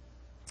teaching,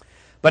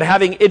 but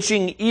having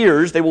itching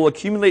ears, they will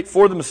accumulate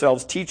for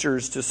themselves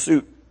teachers to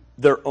suit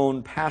their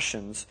own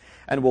passions,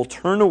 and will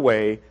turn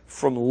away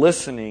from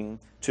listening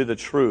to the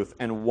truth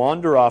and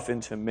wander off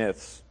into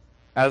myths.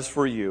 As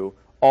for you,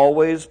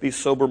 always be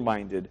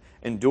sober-minded,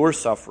 endure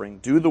suffering,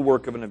 do the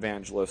work of an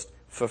evangelist,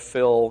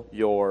 fulfill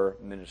your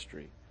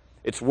ministry.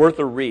 It's worth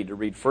a read to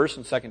read 1st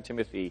and 2nd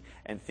Timothy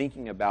and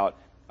thinking about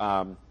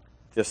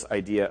this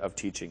idea of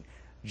teaching.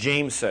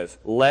 James says,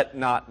 let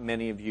not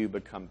many of you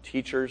become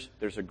teachers.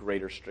 There's a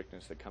greater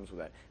strictness that comes with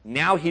that.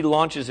 Now he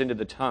launches into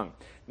the tongue.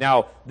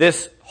 Now,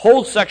 this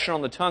whole section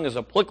on the tongue is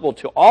applicable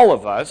to all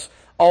of us,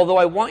 although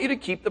I want you to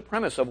keep the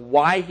premise of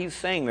why he's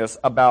saying this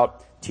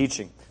about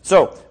teaching.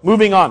 So,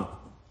 moving on.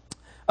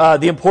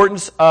 The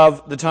importance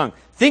of the tongue.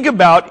 Think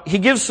about, he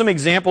gives some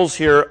examples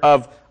here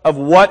of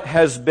what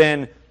has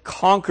been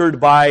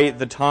conquered by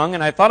the tongue,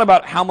 and I thought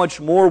about how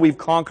much more we've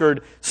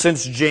conquered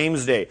since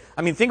James' day.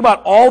 I mean, think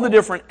about all the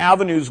different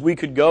avenues we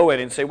could go in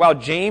and say, wow,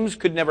 James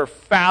could never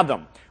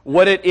fathom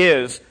what it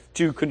is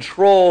to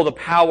control the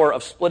power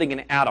of splitting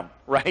an atom,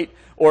 right?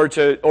 Or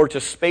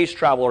to space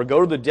travel, or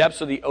go to the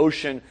depths of the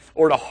ocean,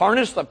 or to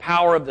harness the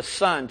power of the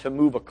sun to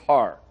move a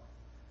car.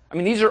 I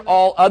mean, these are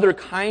all other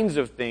kinds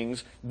of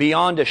things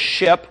beyond a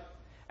ship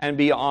and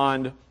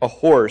beyond a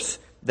horse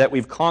that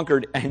we've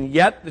conquered, and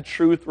yet the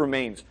truth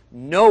remains.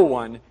 No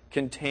one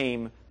can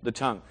tame the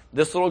tongue.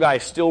 This little guy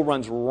still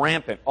runs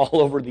rampant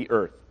all over the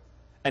earth.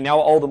 And now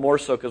all the more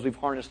so because we've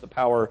harnessed the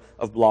power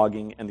of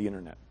blogging and the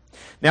internet.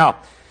 Now,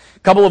 a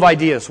couple of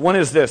ideas. One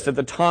is this, that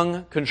the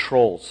tongue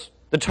controls.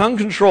 The tongue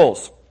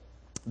controls.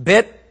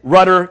 Bit,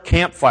 rudder,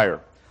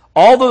 campfire.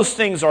 All those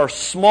things are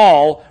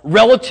small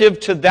relative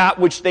to that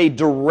which they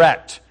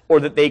direct or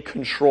that they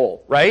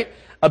control, right?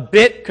 A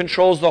bit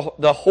controls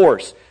the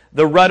horse.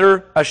 The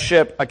rudder, a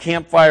ship, a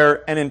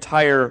campfire, an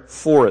entire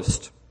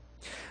forest.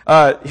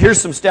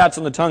 Here's some stats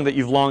on the tongue that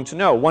you've longed to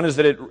know. One is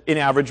that it, in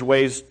average,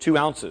 weighs 2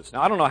 ounces.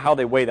 Now, I don't know how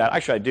they weigh that.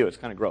 Actually, I do. It's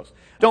kind of gross.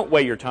 Don't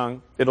weigh your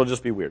tongue. It'll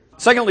just be weird.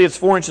 Secondly, it's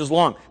 4 inches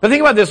long. But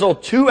think about this little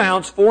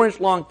 2-ounce, 4-inch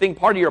long thing,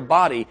 part of your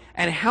body,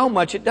 and how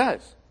much it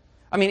does.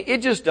 I mean, it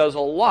just does a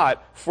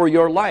lot for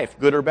your life,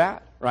 good or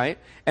bad, right?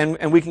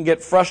 And we can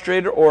get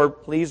frustrated or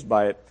pleased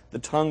by it. The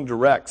tongue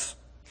directs.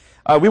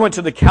 We went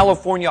to the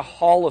California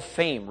Hall of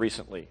Fame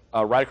recently,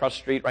 right across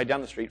the street, right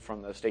down the street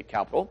from the state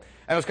capitol.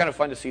 And it was kind of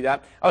fun to see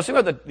that. I was thinking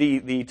about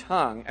the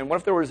tongue, and what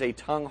if there was a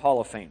tongue Hall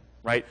of Fame,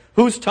 right?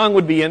 Whose tongue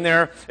would be in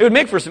there? It would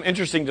make for some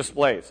interesting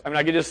displays. I mean,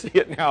 I could just see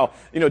it now,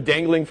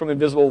 dangling from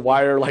invisible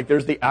wire, like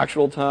there's the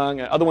actual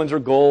tongue, and other ones are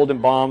gold,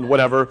 embalmed,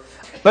 whatever.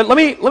 But let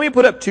me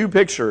put up 2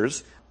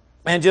 pictures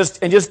And just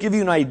give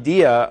you an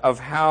idea of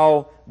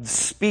how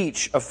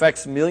speech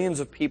affects millions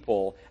of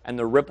people, and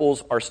the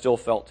ripples are still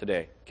felt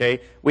today.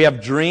 Okay? We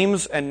have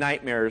dreams and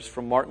nightmares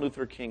from Martin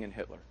Luther King and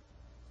Hitler.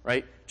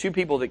 Right? Two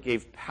people that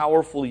gave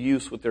powerful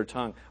use with their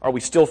tongue. Are we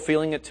still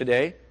feeling it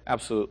today?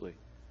 Absolutely.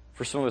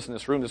 For some of us in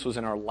this room, this was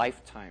in our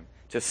lifetime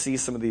to see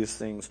some of these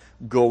things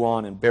go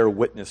on and bear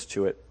witness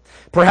to it.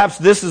 Perhaps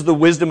this is the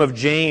wisdom of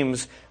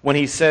James when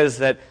he says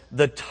that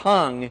the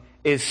tongue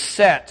is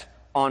set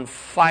on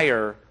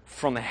fire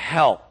from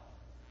hell.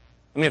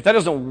 I mean, if that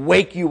doesn't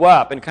wake you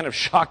up and kind of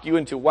shock you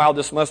into, wow,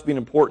 this must be an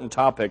important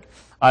topic,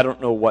 I don't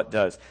know what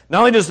does. Not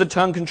only does the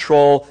tongue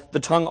control, the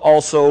tongue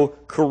also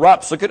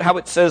corrupts. Look at how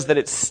it says that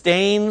it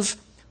stains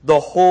the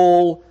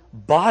whole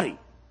body.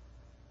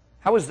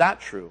 How is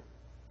that true?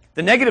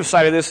 The negative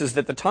side of this is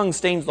that the tongue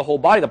stains the whole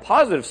body. The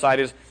positive side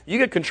is you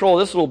get control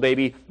of this little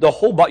baby, the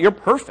whole body, you're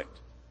perfect.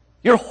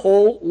 Your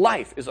whole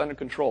life is under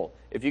control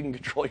if you can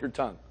control your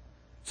tongue.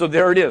 So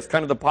there it is,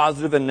 kind of the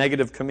positive and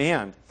negative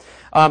command.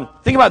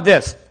 Think about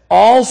this.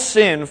 All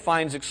sin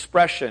finds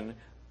expression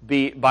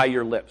by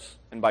your lips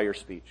and by your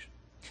speech.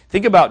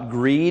 Think about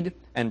greed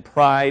and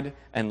pride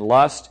and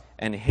lust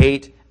and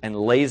hate and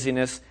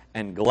laziness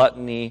and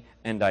gluttony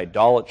and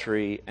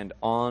idolatry and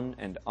on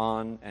and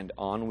on and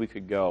on we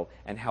could go,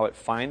 and how it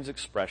finds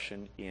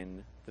expression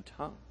in the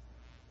tongue.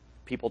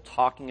 People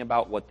talking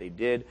about what they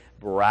did,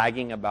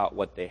 bragging about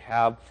what they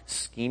have,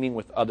 scheming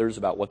with others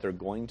about what they're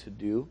going to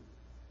do.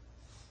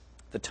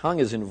 The tongue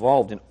is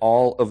involved in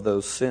all of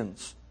those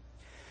sins.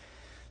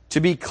 To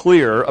be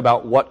clear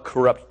about what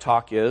corrupt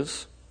talk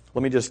is,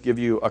 let me just give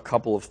you a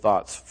couple of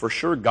thoughts. For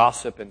sure,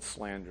 gossip and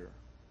slander.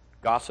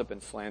 Gossip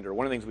and slander.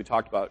 One of the things we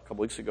talked about a couple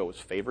weeks ago was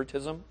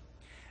favoritism,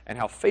 and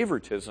how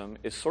favoritism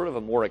is sort of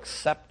a more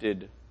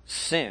accepted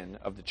sin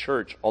of the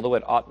church, although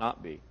it ought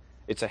not be.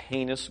 It's a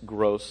heinous,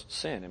 gross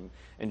sin,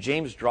 and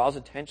James draws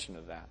attention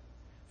to that.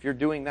 If you're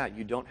doing that,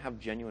 you don't have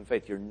genuine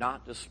faith. You're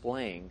not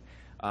displaying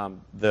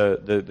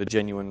the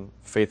genuine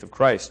faith of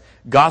Christ.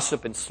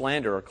 Gossip and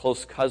slander are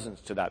close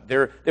cousins to that.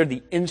 They're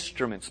the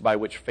instruments by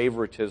which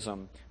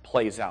favoritism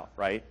plays out,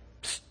 right?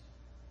 Psst.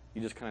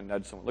 You just kind of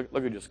nudge someone.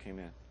 Look who just came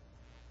in.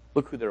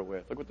 Look who they're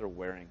with. Look what they're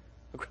wearing.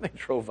 Look what they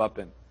drove up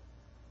in.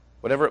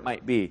 Whatever it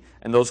might be.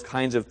 And those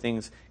kinds of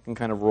things can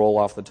kind of roll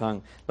off the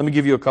tongue. Let me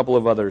give you a couple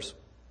of others.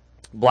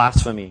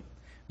 Blasphemy.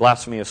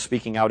 Blasphemy is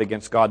speaking out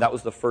against God. That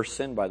was the first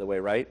sin, by the way,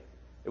 right?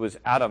 It was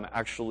Adam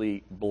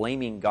actually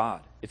blaming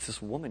God. It's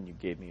this woman you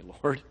gave me,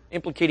 Lord.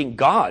 Implicating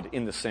God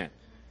in the sin.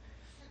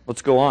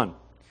 Let's go on.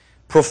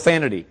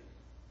 Profanity.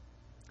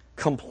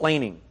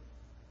 Complaining.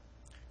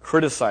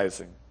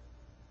 Criticizing.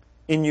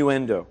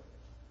 Innuendo.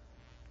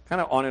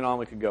 Kind of on and on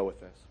we could go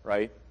with this,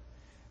 right?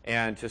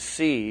 And to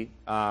see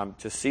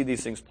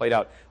these things played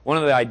out. One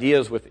of the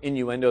ideas with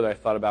innuendo that I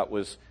thought about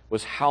was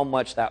how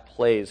much that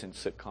plays in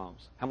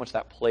sitcoms, how much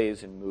that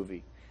plays in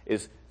movie,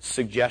 is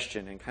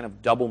suggestion and kind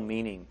of double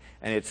meaning.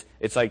 And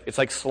it's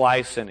like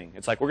sly sinning.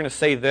 It's like we're going to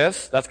say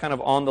this, that's kind of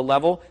on the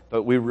level,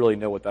 but we really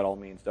know what that all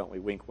means, don't we?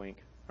 Wink, wink,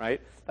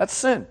 right? That's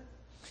sin.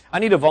 I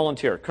need a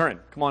volunteer. Curran,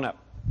 come on up.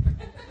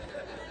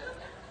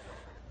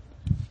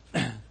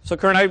 So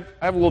Curran,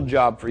 I have a little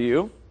job for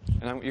you.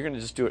 And you're going to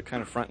just do it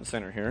kind of front and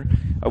center here.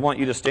 I want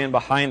you to stand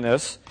behind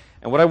this.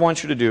 And what I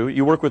want you to do,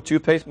 you work with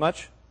toothpaste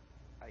much?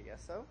 I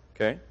guess so.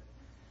 Okay.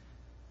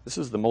 This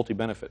is the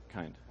multi-benefit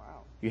kind.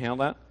 Wow. You handle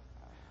that?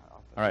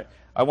 All right.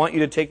 I want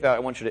you to take that. I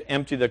want you to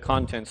empty the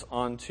contents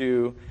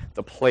onto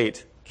the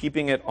plate.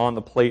 Keeping it on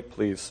the plate,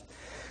 please.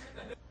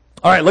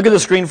 All right, look at the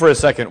screen for a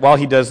second while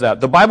he does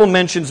that. The Bible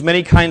mentions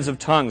many kinds of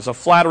tongues: a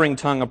flattering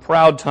tongue, a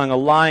proud tongue, a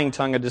lying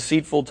tongue, a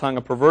deceitful tongue,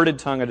 a perverted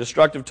tongue, a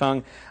destructive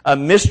tongue, a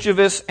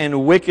mischievous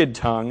and wicked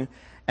tongue,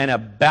 and a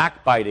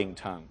backbiting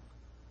tongue.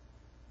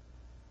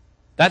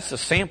 That's a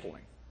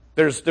sampling.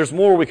 There's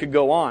more we could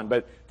go on,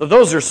 but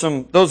those are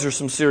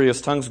some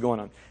serious tongues going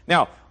on.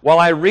 Now, while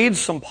I read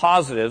some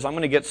positives, I'm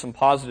going to get some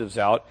positives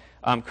out.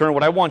 Colonel,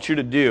 what I want you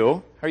to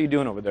do, how are you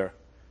doing over there?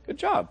 Good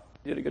job.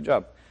 You did a good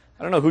job.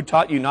 I don't know who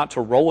taught you not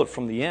to roll it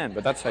from the end,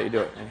 but that's how you do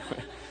it.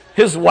 Anyway,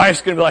 his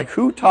wife's going to be like,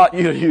 who taught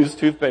you to use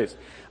toothpaste?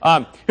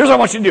 Here's what I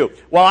want you to do.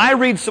 While I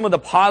read some of the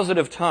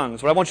positive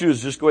tongues, what I want you to do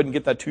is just go ahead and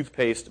get that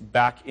toothpaste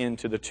back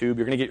into the tube.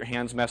 You're going to get your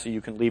hands messy.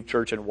 You can leave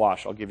church and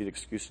wash. I'll give you the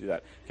excuse to do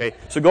that. Okay?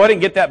 So go ahead and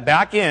get that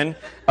back in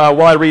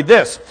while I read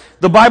this.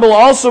 The Bible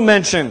also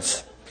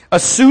mentions a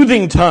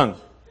soothing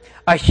tongue,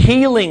 a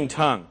healing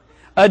tongue,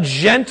 a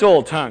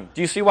gentle tongue.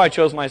 Do you see why I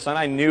chose my son?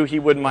 I knew he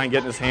wouldn't mind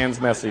getting his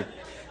hands messy.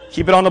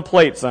 Keep it on the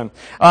plate, son.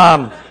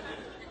 All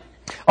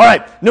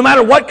right. No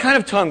matter what kind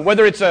of tongue,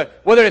 whether it's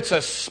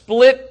a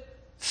split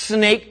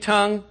snake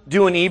tongue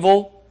doing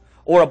evil,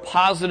 or a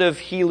positive,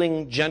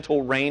 healing,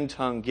 gentle rain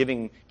tongue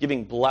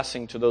giving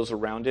blessing to those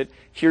around it,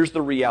 here's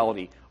the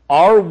reality.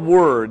 Our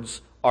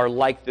words are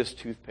like this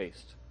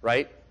toothpaste,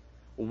 right?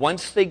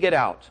 Once they get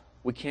out,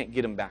 we can't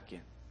get them back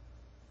in.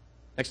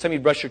 Next time you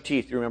brush your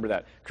teeth, you remember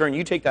that. Curran,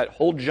 you take that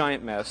whole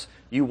giant mess,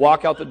 you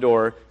walk out the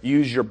door, you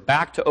use your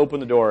back to open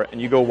the door,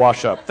 and you go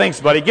wash up. Thanks,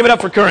 buddy. Give it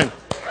up for Curran.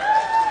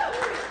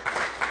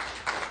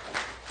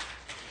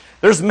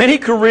 There's many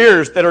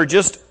careers that are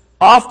just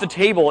off the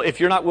table if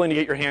you're not willing to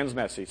get your hands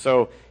messy.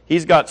 So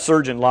he's got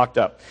surgeon locked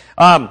up.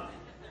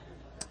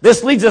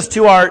 This leads us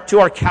to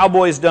our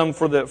cowboysdom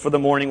for the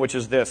morning, which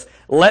is this: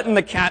 letting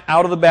the cat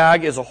out of the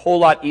bag is a whole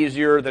lot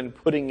easier than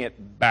putting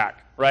it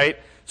back, right?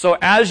 So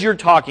as you're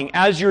talking,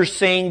 as you're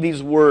saying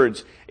these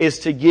words, is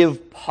to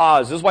give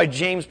pause. This is why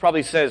James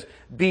probably says,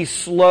 be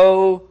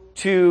slow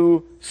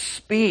to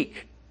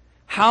speak.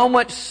 How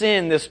much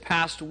sin this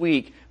past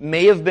week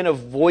may have been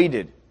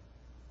avoided?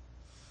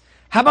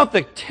 How about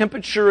the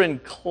temperature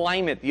and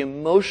climate, the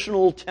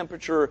emotional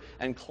temperature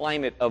and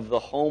climate of the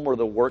home or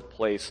the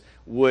workplace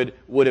would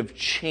have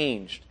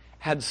changed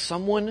had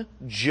someone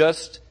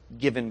just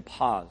given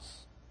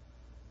pause?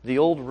 The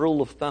old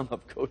rule of thumb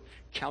of go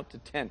count to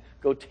 10,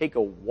 go take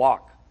a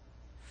walk.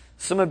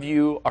 Some of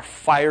you are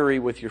fiery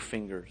with your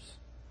fingers.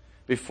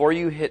 Before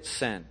you hit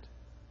send,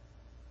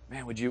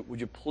 man, would you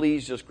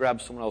please just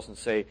grab someone else and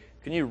say,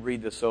 can you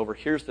read this over?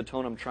 Here's the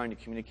tone I'm trying to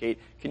communicate.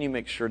 Can you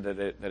make sure that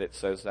it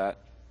says that?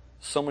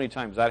 So many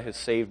times that has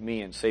saved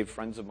me and saved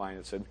friends of mine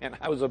that said, man,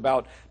 I was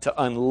about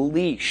to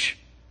unleash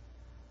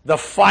the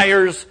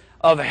fires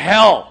of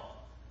hell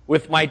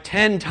with my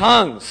 10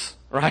 tongues,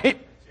 right?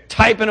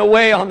 Typing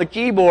away on the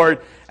keyboard,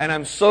 and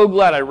I'm so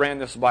glad I ran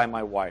this by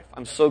my wife.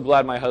 I'm so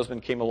glad my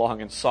husband came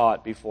along and saw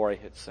it before I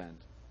hit send.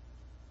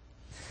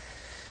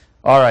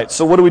 All right,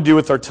 so what do we do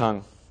with our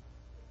tongue?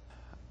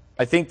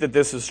 I think that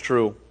this is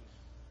true.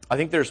 I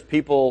think there's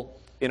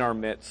people in our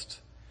midst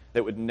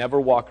that would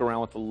never walk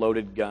around with a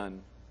loaded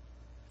gun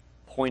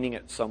pointing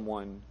at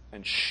someone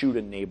and shoot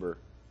a neighbor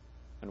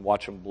and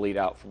watch them bleed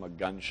out from a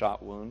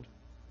gunshot wound.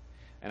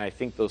 And I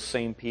think those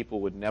same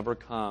people would never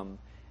come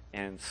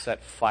and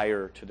set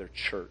fire to their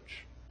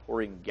church,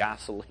 pouring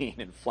gasoline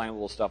and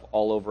flammable stuff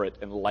all over it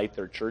and light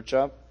their church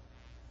up.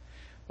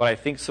 But I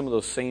think some of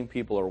those same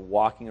people are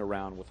walking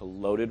around with a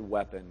loaded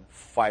weapon,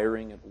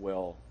 firing at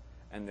will,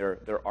 and they're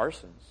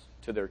arsons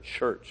to their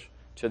church,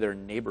 to their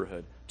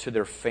neighborhood, to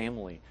their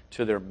family,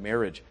 to their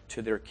marriage,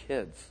 to their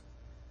kids.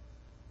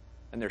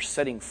 And they're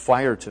setting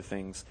fire to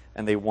things,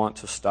 and they want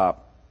to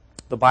stop.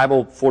 The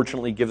Bible,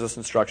 fortunately, gives us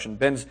instruction.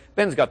 Ben's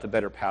got the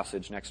better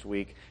passage next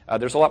week.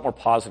 There's a lot more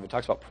positive. It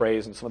talks about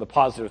praise and some of the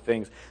positive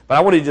things. But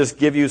I want to just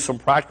give you some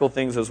practical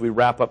things as we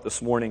wrap up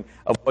this morning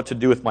of what to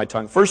do with my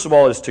tongue. First of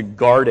all is to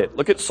guard it.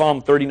 Look at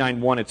Psalm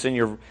 39:1.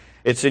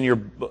 It's in your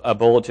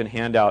bulletin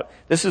handout.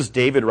 This is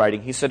David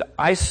writing. He said,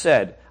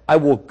 I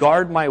will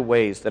guard my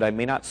ways that I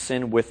may not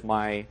sin with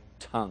my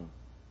tongue.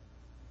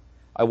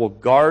 I will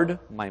guard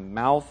my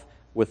mouth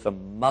with a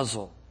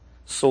muzzle,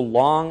 so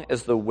long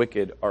as the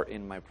wicked are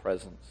in my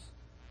presence.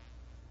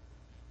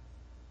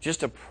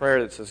 Just a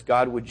prayer that says,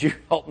 God, would you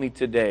help me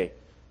today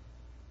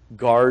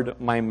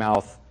guard my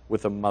mouth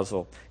with a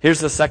muzzle? Here's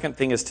the second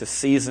thing, is to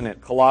season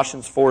it.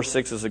 Colossians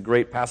 4:6 is a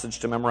great passage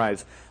to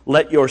memorize.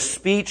 Let your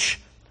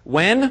speech,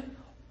 when?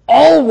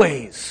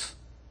 Always.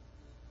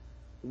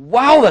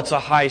 Wow, that's a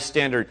high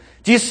standard.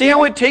 Do you see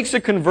how it takes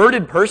a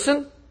converted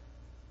person?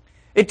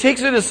 It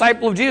takes a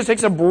disciple of Jesus, it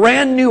takes a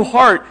brand new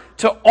heart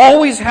to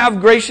always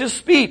have gracious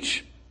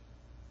speech.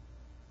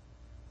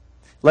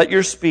 Let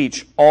your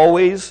speech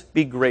always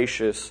be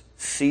gracious,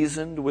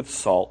 seasoned with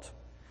salt,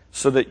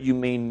 so that you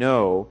may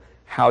know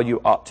how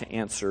you ought to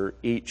answer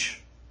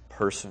each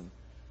person.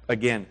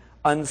 Again,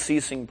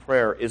 unceasing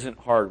prayer isn't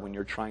hard when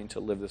you're trying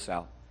to live this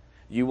out.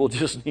 You will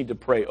just need to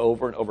pray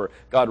over and over.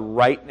 God,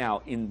 right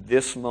now, in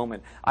this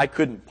moment, I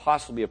couldn't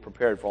possibly have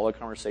prepared for all the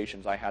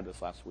conversations I had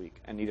this last week,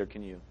 and neither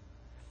can you.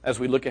 As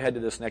we look ahead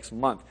to this next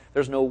month,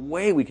 there's no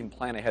way we can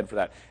plan ahead for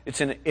that. It's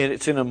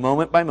in a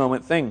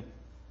moment-by-moment thing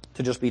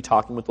to just be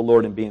talking with the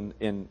Lord and being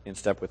in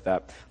step with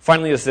that.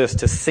 Finally is this,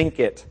 to sync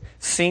it.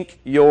 Sync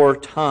your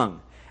tongue,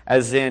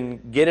 as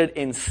in get it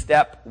in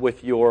step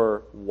with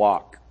your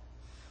walk.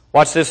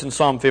 Watch this in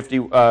Psalm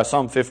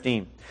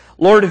 15.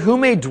 Lord, who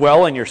may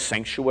dwell in your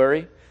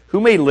sanctuary? Who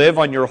may live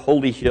on your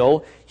holy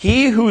hill?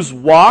 He whose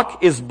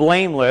walk is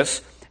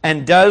blameless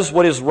and does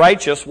what is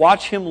righteous.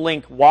 Watch him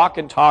link walk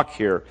and talk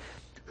here.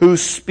 Who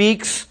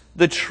speaks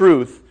the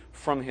truth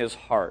from his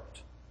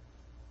heart.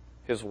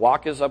 His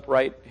walk is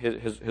upright,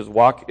 his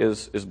walk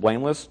is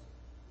blameless,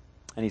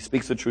 and he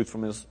speaks the truth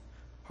from his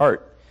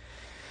heart.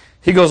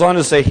 He goes on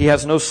to say, he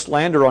has no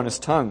slander on his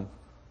tongue,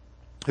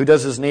 who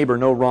does his neighbor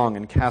no wrong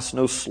and casts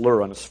no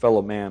slur on his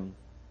fellow man,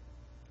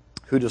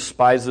 who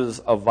despises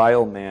a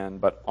vile man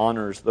but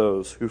honors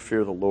those who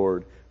fear the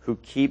Lord, who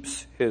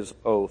keeps his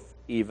oath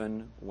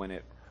even when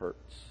it hurts.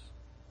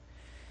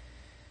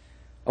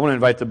 I want to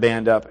invite the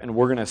band up, and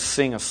we're going to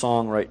sing a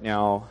song right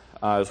now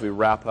as we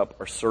wrap up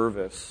our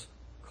service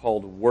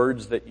called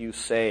Words That You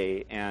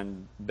Say.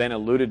 And Ben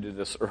alluded to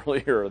this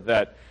earlier,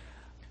 that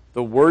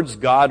the words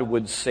God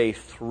would say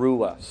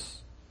through us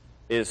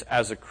is,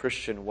 as a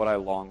Christian, what I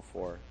long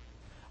for.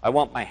 I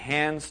want my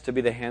hands to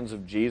be the hands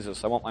of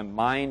Jesus. I want my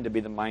mind to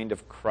be the mind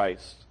of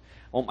Christ.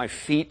 I want my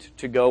feet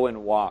to go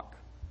and walk,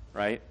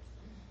 right?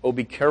 Oh,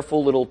 be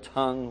careful, little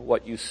tongue,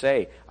 what you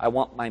say. I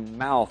want my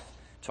mouth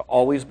to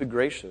always be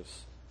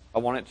gracious. I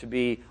want it to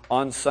be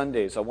on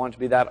Sundays. I want it to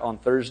be that on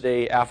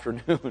Thursday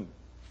afternoon.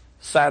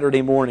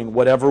 Saturday morning,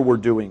 whatever we're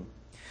doing.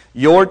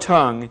 Your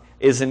tongue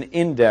is an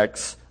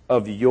index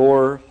of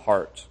your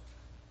heart.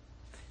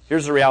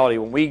 Here's the reality.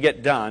 When we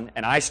get done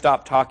and I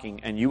stop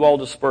talking and you all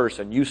disperse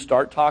and you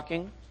start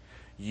talking,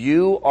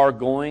 you are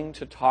going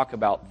to talk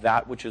about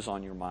that which is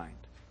on your mind,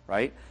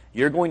 right?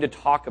 You're going to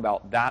talk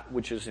about that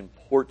which is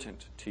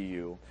important to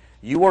you.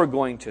 You are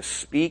going to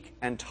speak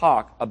and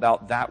talk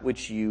about that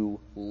which you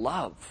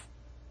love.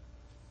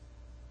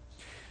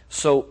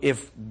 So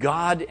if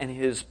God and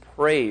His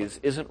praise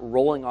isn't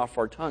rolling off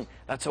our tongue,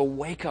 that's a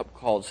wake-up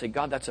call to say,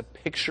 God, that's a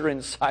picture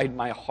inside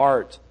my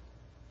heart.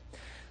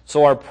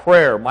 So our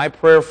prayer, my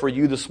prayer for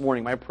you this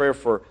morning, my prayer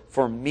for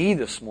me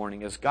this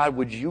morning is, God,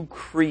 would you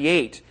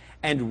create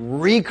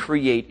and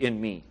recreate in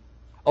me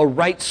a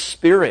right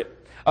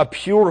spirit, a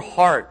pure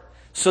heart,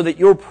 so that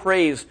your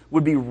praise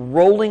would be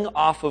rolling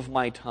off of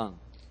my tongue.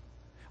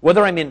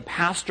 Whether I'm in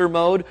pastor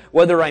mode,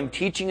 whether I'm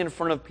teaching in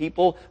front of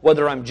people,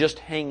 whether I'm just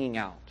hanging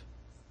out.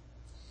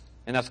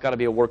 And that's got to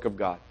be a work of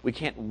God. We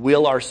can't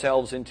will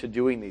ourselves into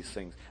doing these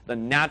things. The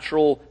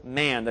natural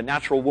man, the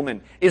natural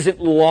woman, isn't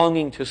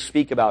longing to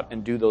speak about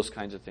and do those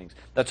kinds of things.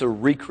 That's a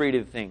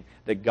recreated thing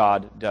that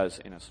God does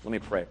in us. Let me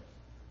pray.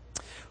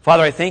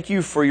 Father, I thank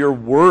you for your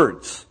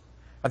words.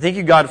 I thank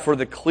you, God, for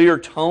the clear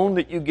tone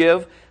that you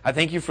give. I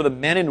thank you for the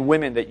men and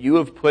women that you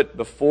have put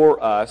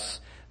before us,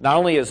 not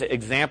only as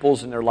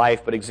examples in their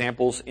life, but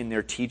examples in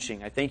their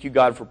teaching. I thank you,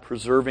 God, for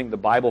preserving the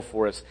Bible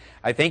for us.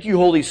 I thank you,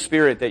 Holy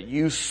Spirit, that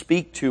you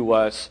speak to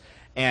us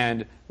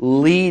and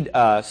lead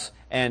us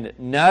and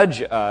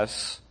nudge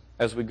us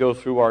as we go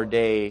through our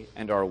day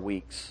and our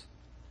weeks.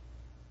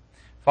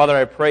 Father,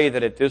 I pray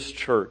that at this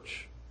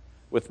church,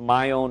 with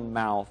my own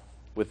mouth,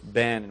 with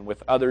Ben and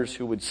with others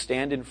who would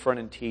stand in front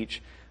and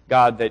teach,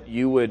 God, that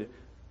you would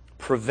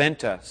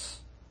prevent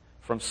us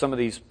from some of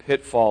these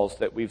pitfalls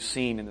that we've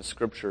seen in the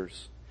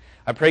Scriptures.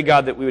 I pray,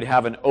 God, that we would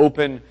have an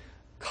open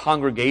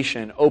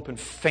congregation, open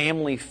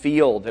family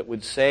feel that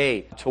would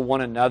say to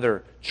one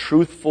another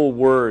truthful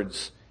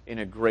words in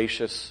a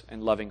gracious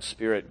and loving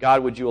spirit.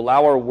 God, would you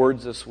allow our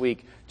words this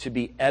week to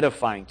be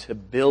edifying, to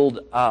build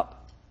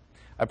up?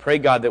 I pray,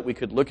 God, that we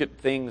could look at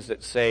things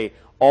that say,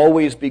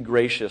 always be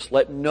gracious,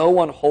 let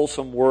no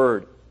unwholesome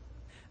word.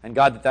 And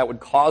God, that would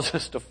cause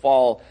us to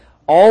fall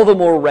all the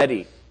more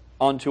ready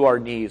onto our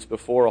knees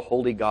before a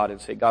holy God and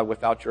say, God,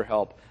 without your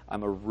help,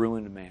 I'm a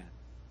ruined man.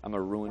 I'm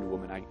a ruined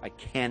woman. I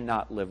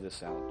cannot live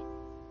this out.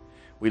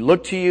 We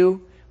look to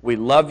you. We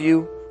love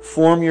you.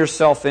 Form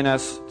yourself in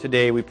us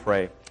today, we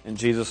pray. In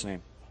Jesus'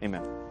 name,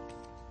 amen.